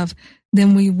express love,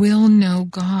 then we will know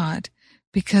God,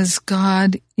 because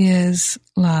God is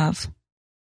love.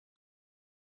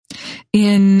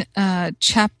 In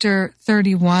chapter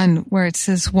 31, where it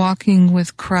says walking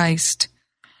with Christ,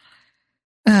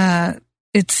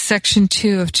 it's section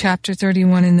 2 of chapter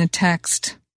 31 in the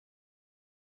text,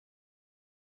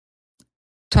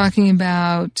 talking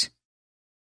about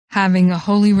having a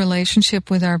holy relationship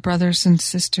with our brothers and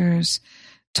sisters,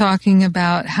 talking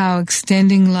about how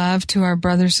extending love to our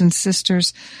brothers and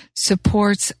sisters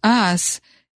supports us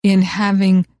in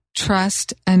having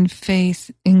trust and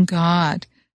faith in God,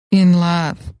 in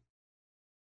love.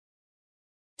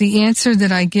 The answer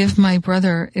that I give my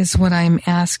brother is what I'm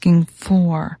asking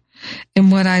for.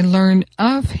 And what I learn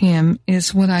of him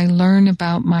is what I learn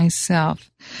about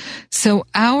myself. So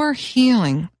our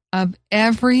healing of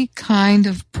every kind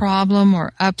of problem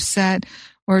or upset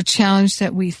or challenge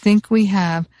that we think we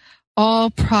have, all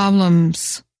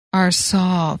problems are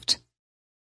solved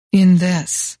in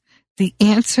this. The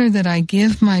answer that I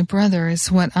give my brother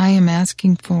is what I am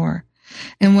asking for.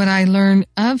 And what I learn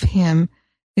of him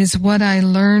is what I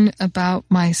learn about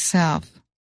myself.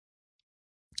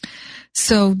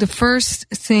 So the first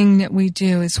thing that we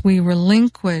do is we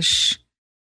relinquish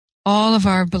all of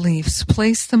our beliefs,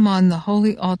 place them on the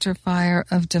holy altar fire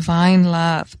of divine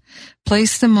love,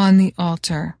 place them on the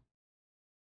altar.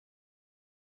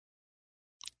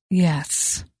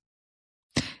 Yes.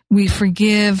 We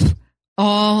forgive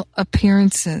all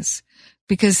appearances,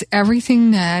 because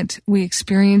everything that we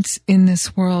experience in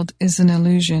this world is an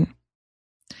illusion.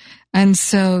 And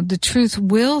so the truth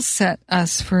will set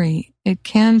us free. It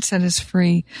can set us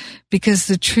free, because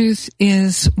the truth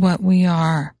is what we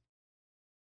are.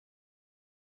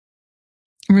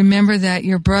 Remember that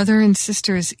your brother and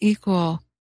sister is equal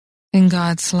in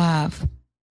God's love,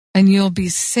 and you'll be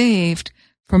saved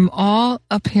from all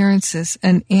appearances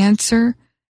and answer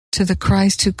to the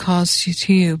Christ who calls you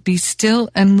to you. Be still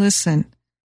and listen.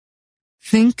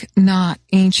 Think not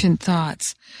ancient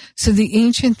thoughts. So the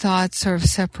ancient thoughts are of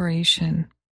separation.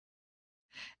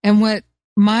 And what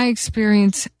my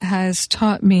experience has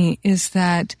taught me is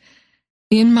that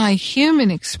in my human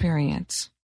experience,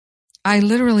 I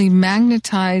literally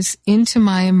magnetize into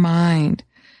my mind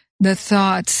the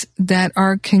thoughts that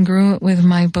are congruent with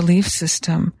my belief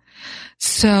system.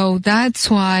 So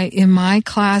that's why in my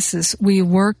classes, we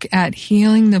work at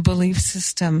healing the belief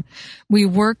system. We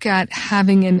work at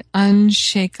having an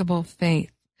unshakable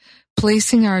faith,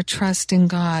 placing our trust in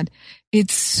God.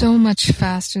 It's so much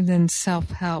faster than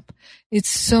self-help. It's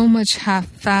so much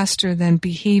faster than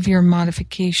behavior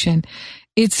modification.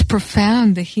 It's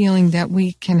profound, the healing that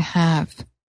we can have.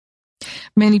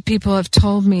 Many people have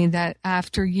told me that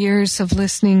after years of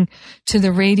listening to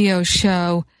the radio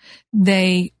show,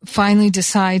 they finally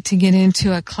decide to get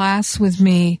into a class with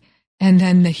me, and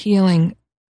then the healing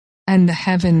and the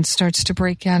heaven starts to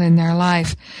break out in their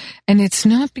life. And it's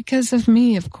not because of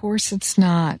me. Of course it's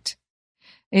not.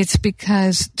 It's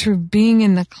because through being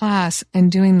in the class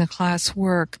and doing the class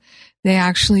work, they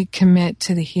actually commit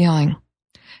to the healing.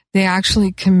 They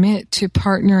actually commit to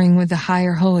partnering with the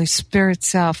higher Holy Spirit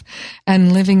self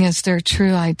and living as their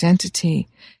true identity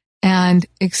and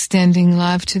extending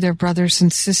love to their brothers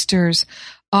and sisters,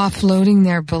 offloading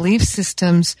their belief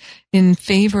systems in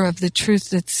favor of the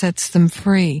truth that sets them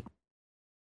free.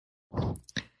 I'm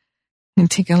going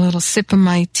to take a little sip of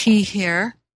my tea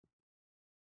here.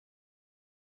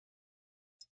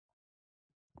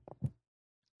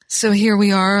 So here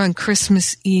we are on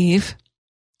Christmas Eve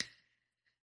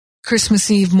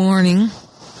morning,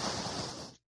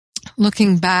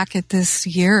 looking back at this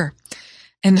year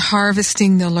and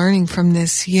harvesting the learning from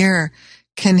this year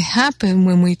can happen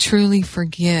when we truly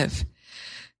forgive.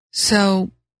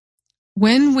 So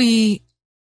when we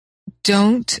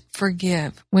don't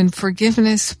forgive, when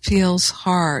forgiveness feels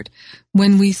hard,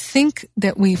 when we think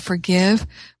that we forgive,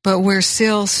 but we're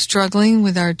still struggling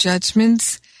with our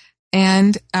judgments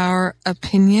and our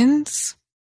opinions,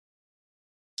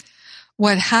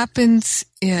 what happens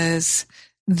is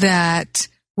that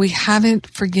we haven't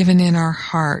forgiven in our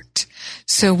heart.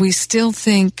 So we still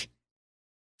think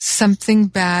something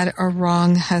bad or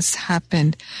wrong has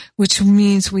happened, which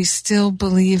means we still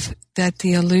believe that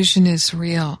the illusion is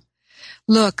real.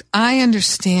 Look, I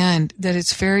understand that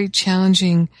it's very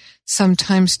challenging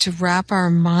sometimes to wrap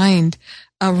our mind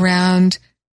around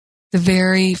the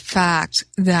very fact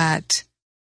that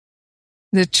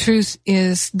the truth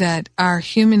is that our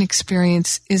human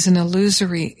experience is an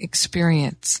illusory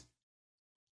experience.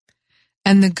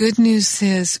 And the good news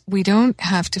is we don't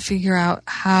have to figure out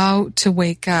how to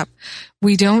wake up.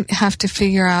 We don't have to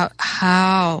figure out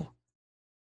how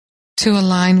to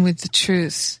align with the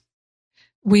truth.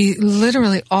 We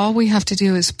literally, all we have to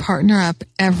do is partner up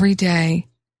every day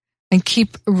and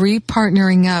keep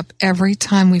repartnering up every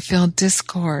time we feel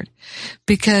discord.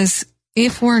 Because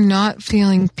if we're not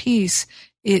feeling peace,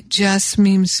 it just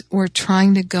means we're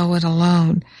trying to go it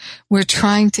alone. We're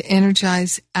trying to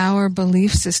energize our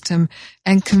belief system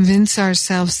and convince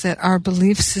ourselves that our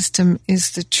belief system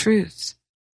is the truth.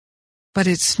 But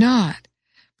it's not,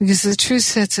 because the truth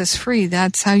sets us free.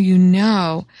 That's how you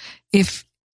know if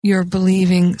you're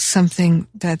believing something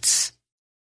that's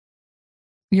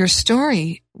your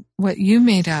story, what you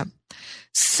made up.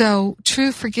 So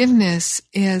true forgiveness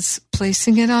is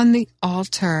placing it on the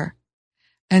altar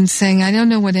and saying, I don't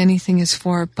know what anything is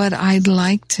for, but I'd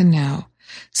like to know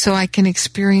so I can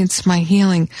experience my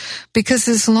healing. Because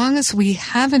as long as we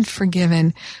haven't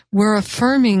forgiven, we're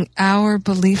affirming our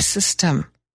belief system,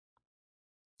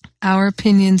 our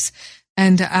opinions,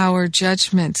 and our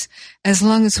judgments. As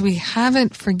long as we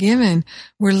haven't forgiven,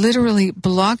 we're literally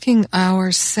blocking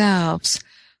ourselves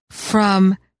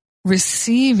from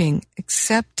receiving,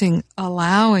 accepting,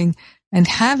 allowing, and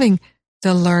having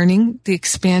the learning, the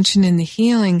expansion, and the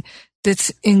healing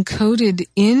that's encoded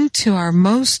into our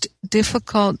most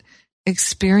difficult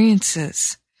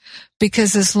experiences.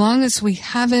 Because as long as we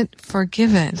haven't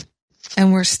forgiven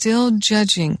and we're still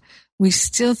judging, we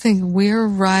still think we're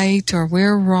right or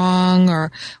we're wrong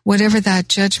or whatever that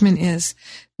judgment is,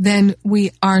 then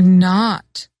we are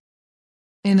not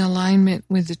in alignment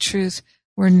with the truth.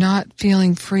 We're not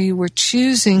feeling free. We're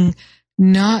choosing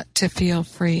not to feel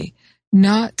free,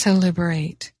 not to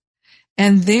liberate.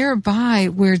 And thereby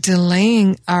we're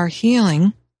delaying our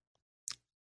healing.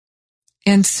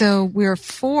 And so we're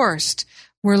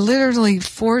literally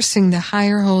forcing the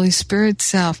higher Holy Spirit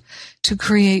self to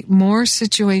create more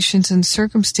situations and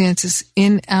circumstances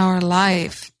in our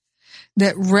life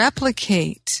that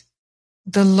replicate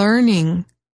the learning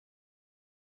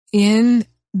in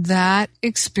that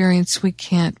experience we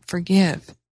can't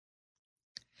forgive.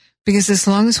 Because as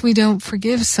long as we don't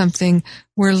forgive something,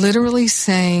 we're literally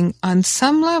saying on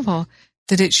some level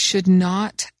that it should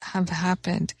not have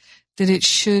happened, that it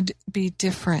should be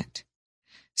different.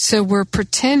 So we're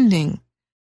pretending,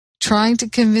 trying to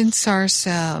convince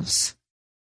ourselves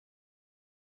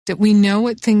that we know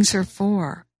what things are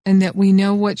for and that we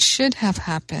know what should have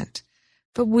happened,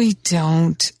 but we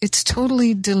don't. It's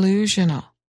totally delusional.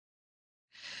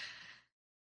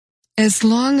 As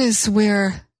long as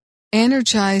we're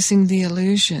energizing the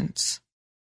illusions,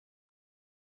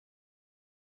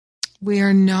 we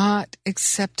are not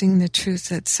accepting the truth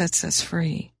that sets us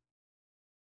free.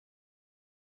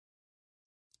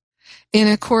 In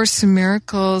A Course in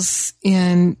Miracles,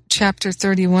 in chapter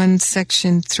 31,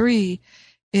 section 3,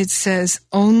 it says,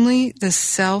 only the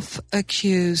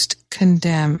self-accused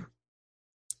condemn.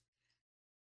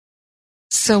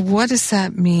 So what does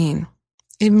that mean?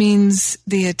 It means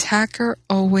the attacker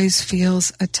always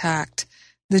feels attacked.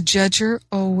 The judger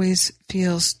always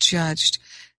feels judged,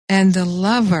 and the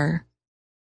lover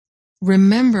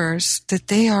remembers that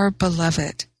they are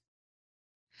beloved.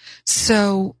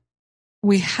 So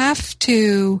we have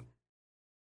to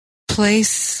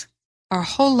place our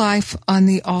whole life on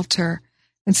the altar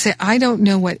and say, I don't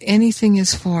know what anything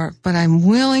is for, but I'm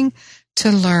willing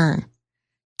to learn,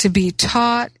 to be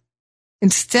taught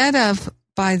instead of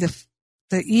by the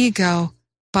ego,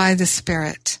 by the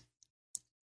Spirit.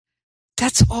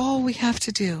 That's all we have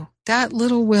to do. That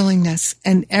little willingness,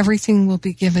 and everything will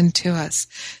be given to us.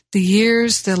 The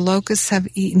years the locusts have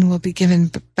eaten will be given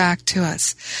back to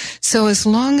us. So as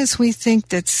long as we think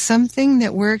that something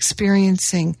that we're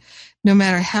experiencing, no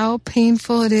matter how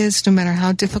painful it is, no matter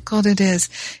how difficult it is,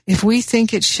 if we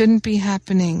think it shouldn't be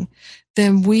happening,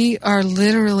 then we are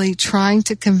literally trying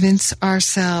to convince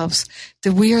ourselves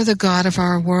that we are the God of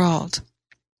our world.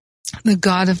 The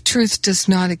God of truth does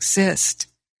not exist.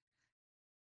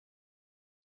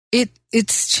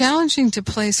 It's challenging to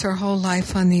place our whole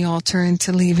life on the altar and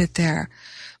to leave it there.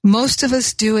 Most of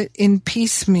us do it in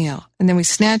piecemeal, and then we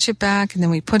snatch it back, and then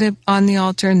we put it on the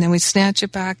altar, and then we snatch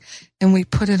it back, and we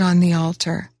put it on the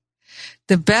altar.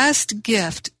 The best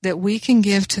gift that we can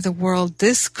give to the world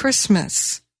this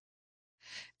Christmas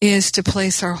is to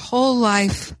place our whole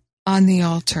life on the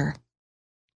altar.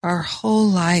 Our whole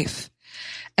life.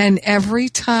 And every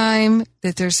time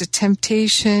that there's a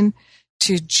temptation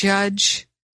to judge,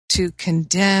 to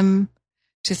condemn,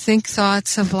 to think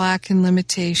thoughts of lack and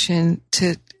limitation,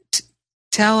 to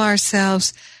tell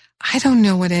ourselves, I don't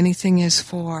know what anything is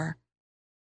for.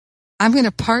 I'm going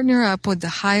to partner up with the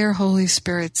higher Holy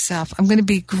Spirit self. I'm going to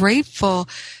be grateful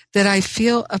that I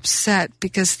feel upset,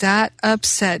 because that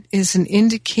upset is an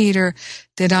indicator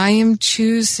that I am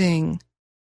choosing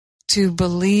to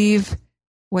believe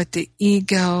what the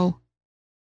ego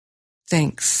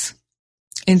thinks,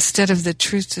 instead of the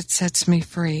truth that sets me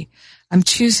free. I'm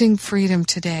choosing freedom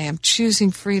today. I'm choosing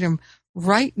freedom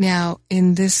right now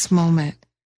in this moment.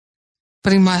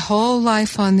 Putting my whole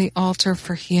life on the altar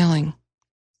for healing.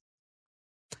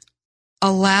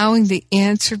 Allowing the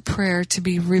answered prayer to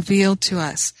be revealed to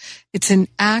us. It's an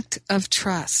act of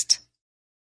trust.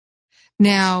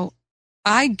 Now,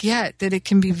 I get that it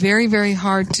can be very, very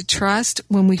hard to trust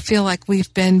when we feel like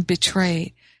we've been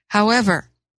betrayed. However,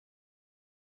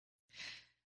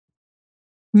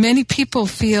 many people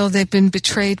feel they've been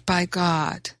betrayed by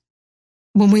God.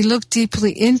 When we look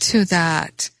deeply into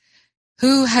that,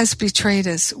 who has betrayed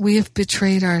us? We have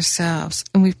betrayed ourselves,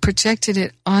 and we've projected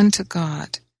it onto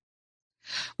God.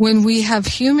 When we have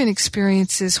human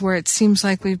experiences where it seems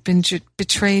like we've been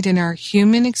betrayed in our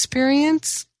human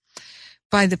experience,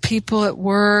 by the people at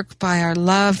work, by our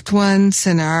loved ones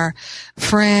and our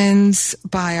friends,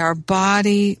 by our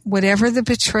body, whatever the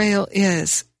betrayal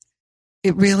is,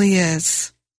 it really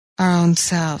is our own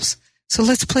selves. So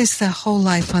let's place the whole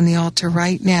life on the altar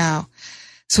right now.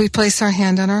 So we place our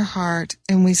hand on our heart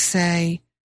and we say,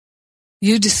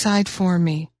 you decide for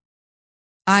me.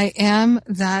 I am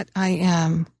that I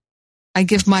am. I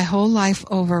give my whole life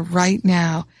over right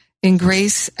now in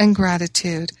grace and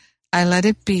gratitude. I let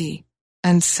it be,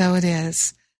 and so it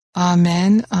is.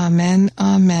 Amen, amen,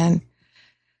 amen.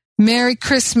 Merry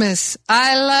Christmas.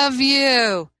 I love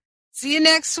you. See you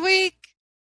next week.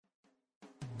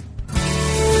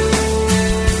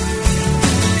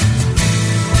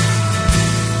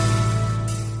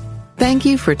 Thank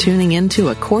you for tuning in to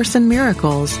A Course in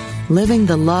Miracles, Living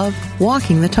the Love,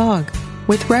 Walking the Talk,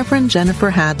 with Reverend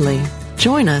Jennifer Hadley.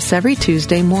 Join us every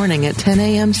Tuesday morning at 10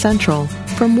 a.m. Central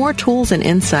for more tools and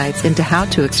insights into how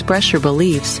to express your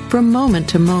beliefs from moment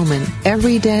to moment,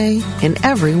 every day, in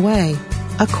every way.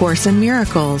 A Course in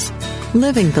Miracles,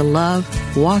 Living the Love,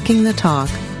 Walking the Talk,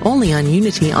 only on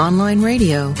Unity Online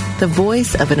Radio, the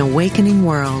voice of an awakening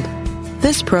world.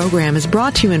 This program is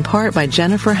brought to you in part by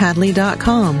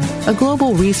JenniferHadley.com, a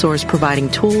global resource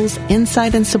providing tools,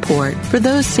 insight, and support for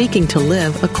those seeking to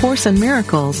live A Course in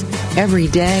Miracles every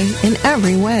day in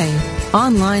every way.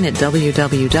 Online at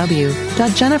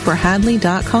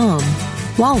www.JenniferHadley.com.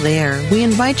 While there, we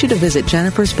invite you to visit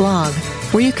Jennifer's blog,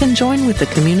 where you can join with the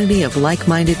community of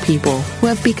like-minded people who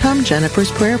have become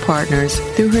Jennifer's prayer partners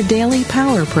through her daily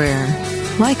power prayer.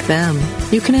 Like them,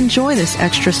 you can enjoy this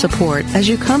extra support as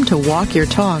you come to walk your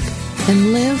talk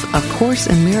and live A Course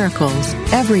in Miracles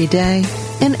every day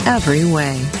in every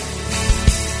way.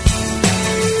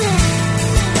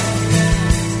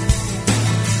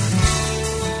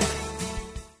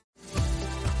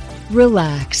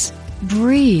 Relax,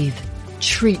 breathe,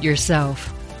 treat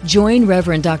yourself. Join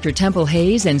Reverend Dr. Temple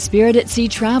Hayes and Spirit at Sea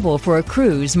Travel for a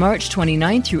cruise March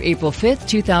 29th through April 5th,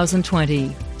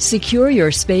 2020. Secure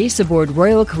your space aboard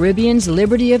Royal Caribbean's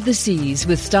Liberty of the Seas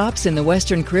with stops in the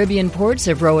Western Caribbean ports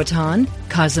of Roatan,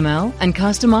 Cozumel, and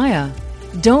Costa Maya.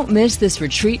 Don't miss this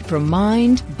retreat for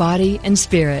mind, body, and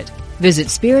spirit. Visit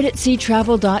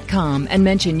SpiritAtSeaTravel.com and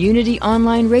mention Unity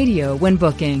Online Radio when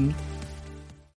booking.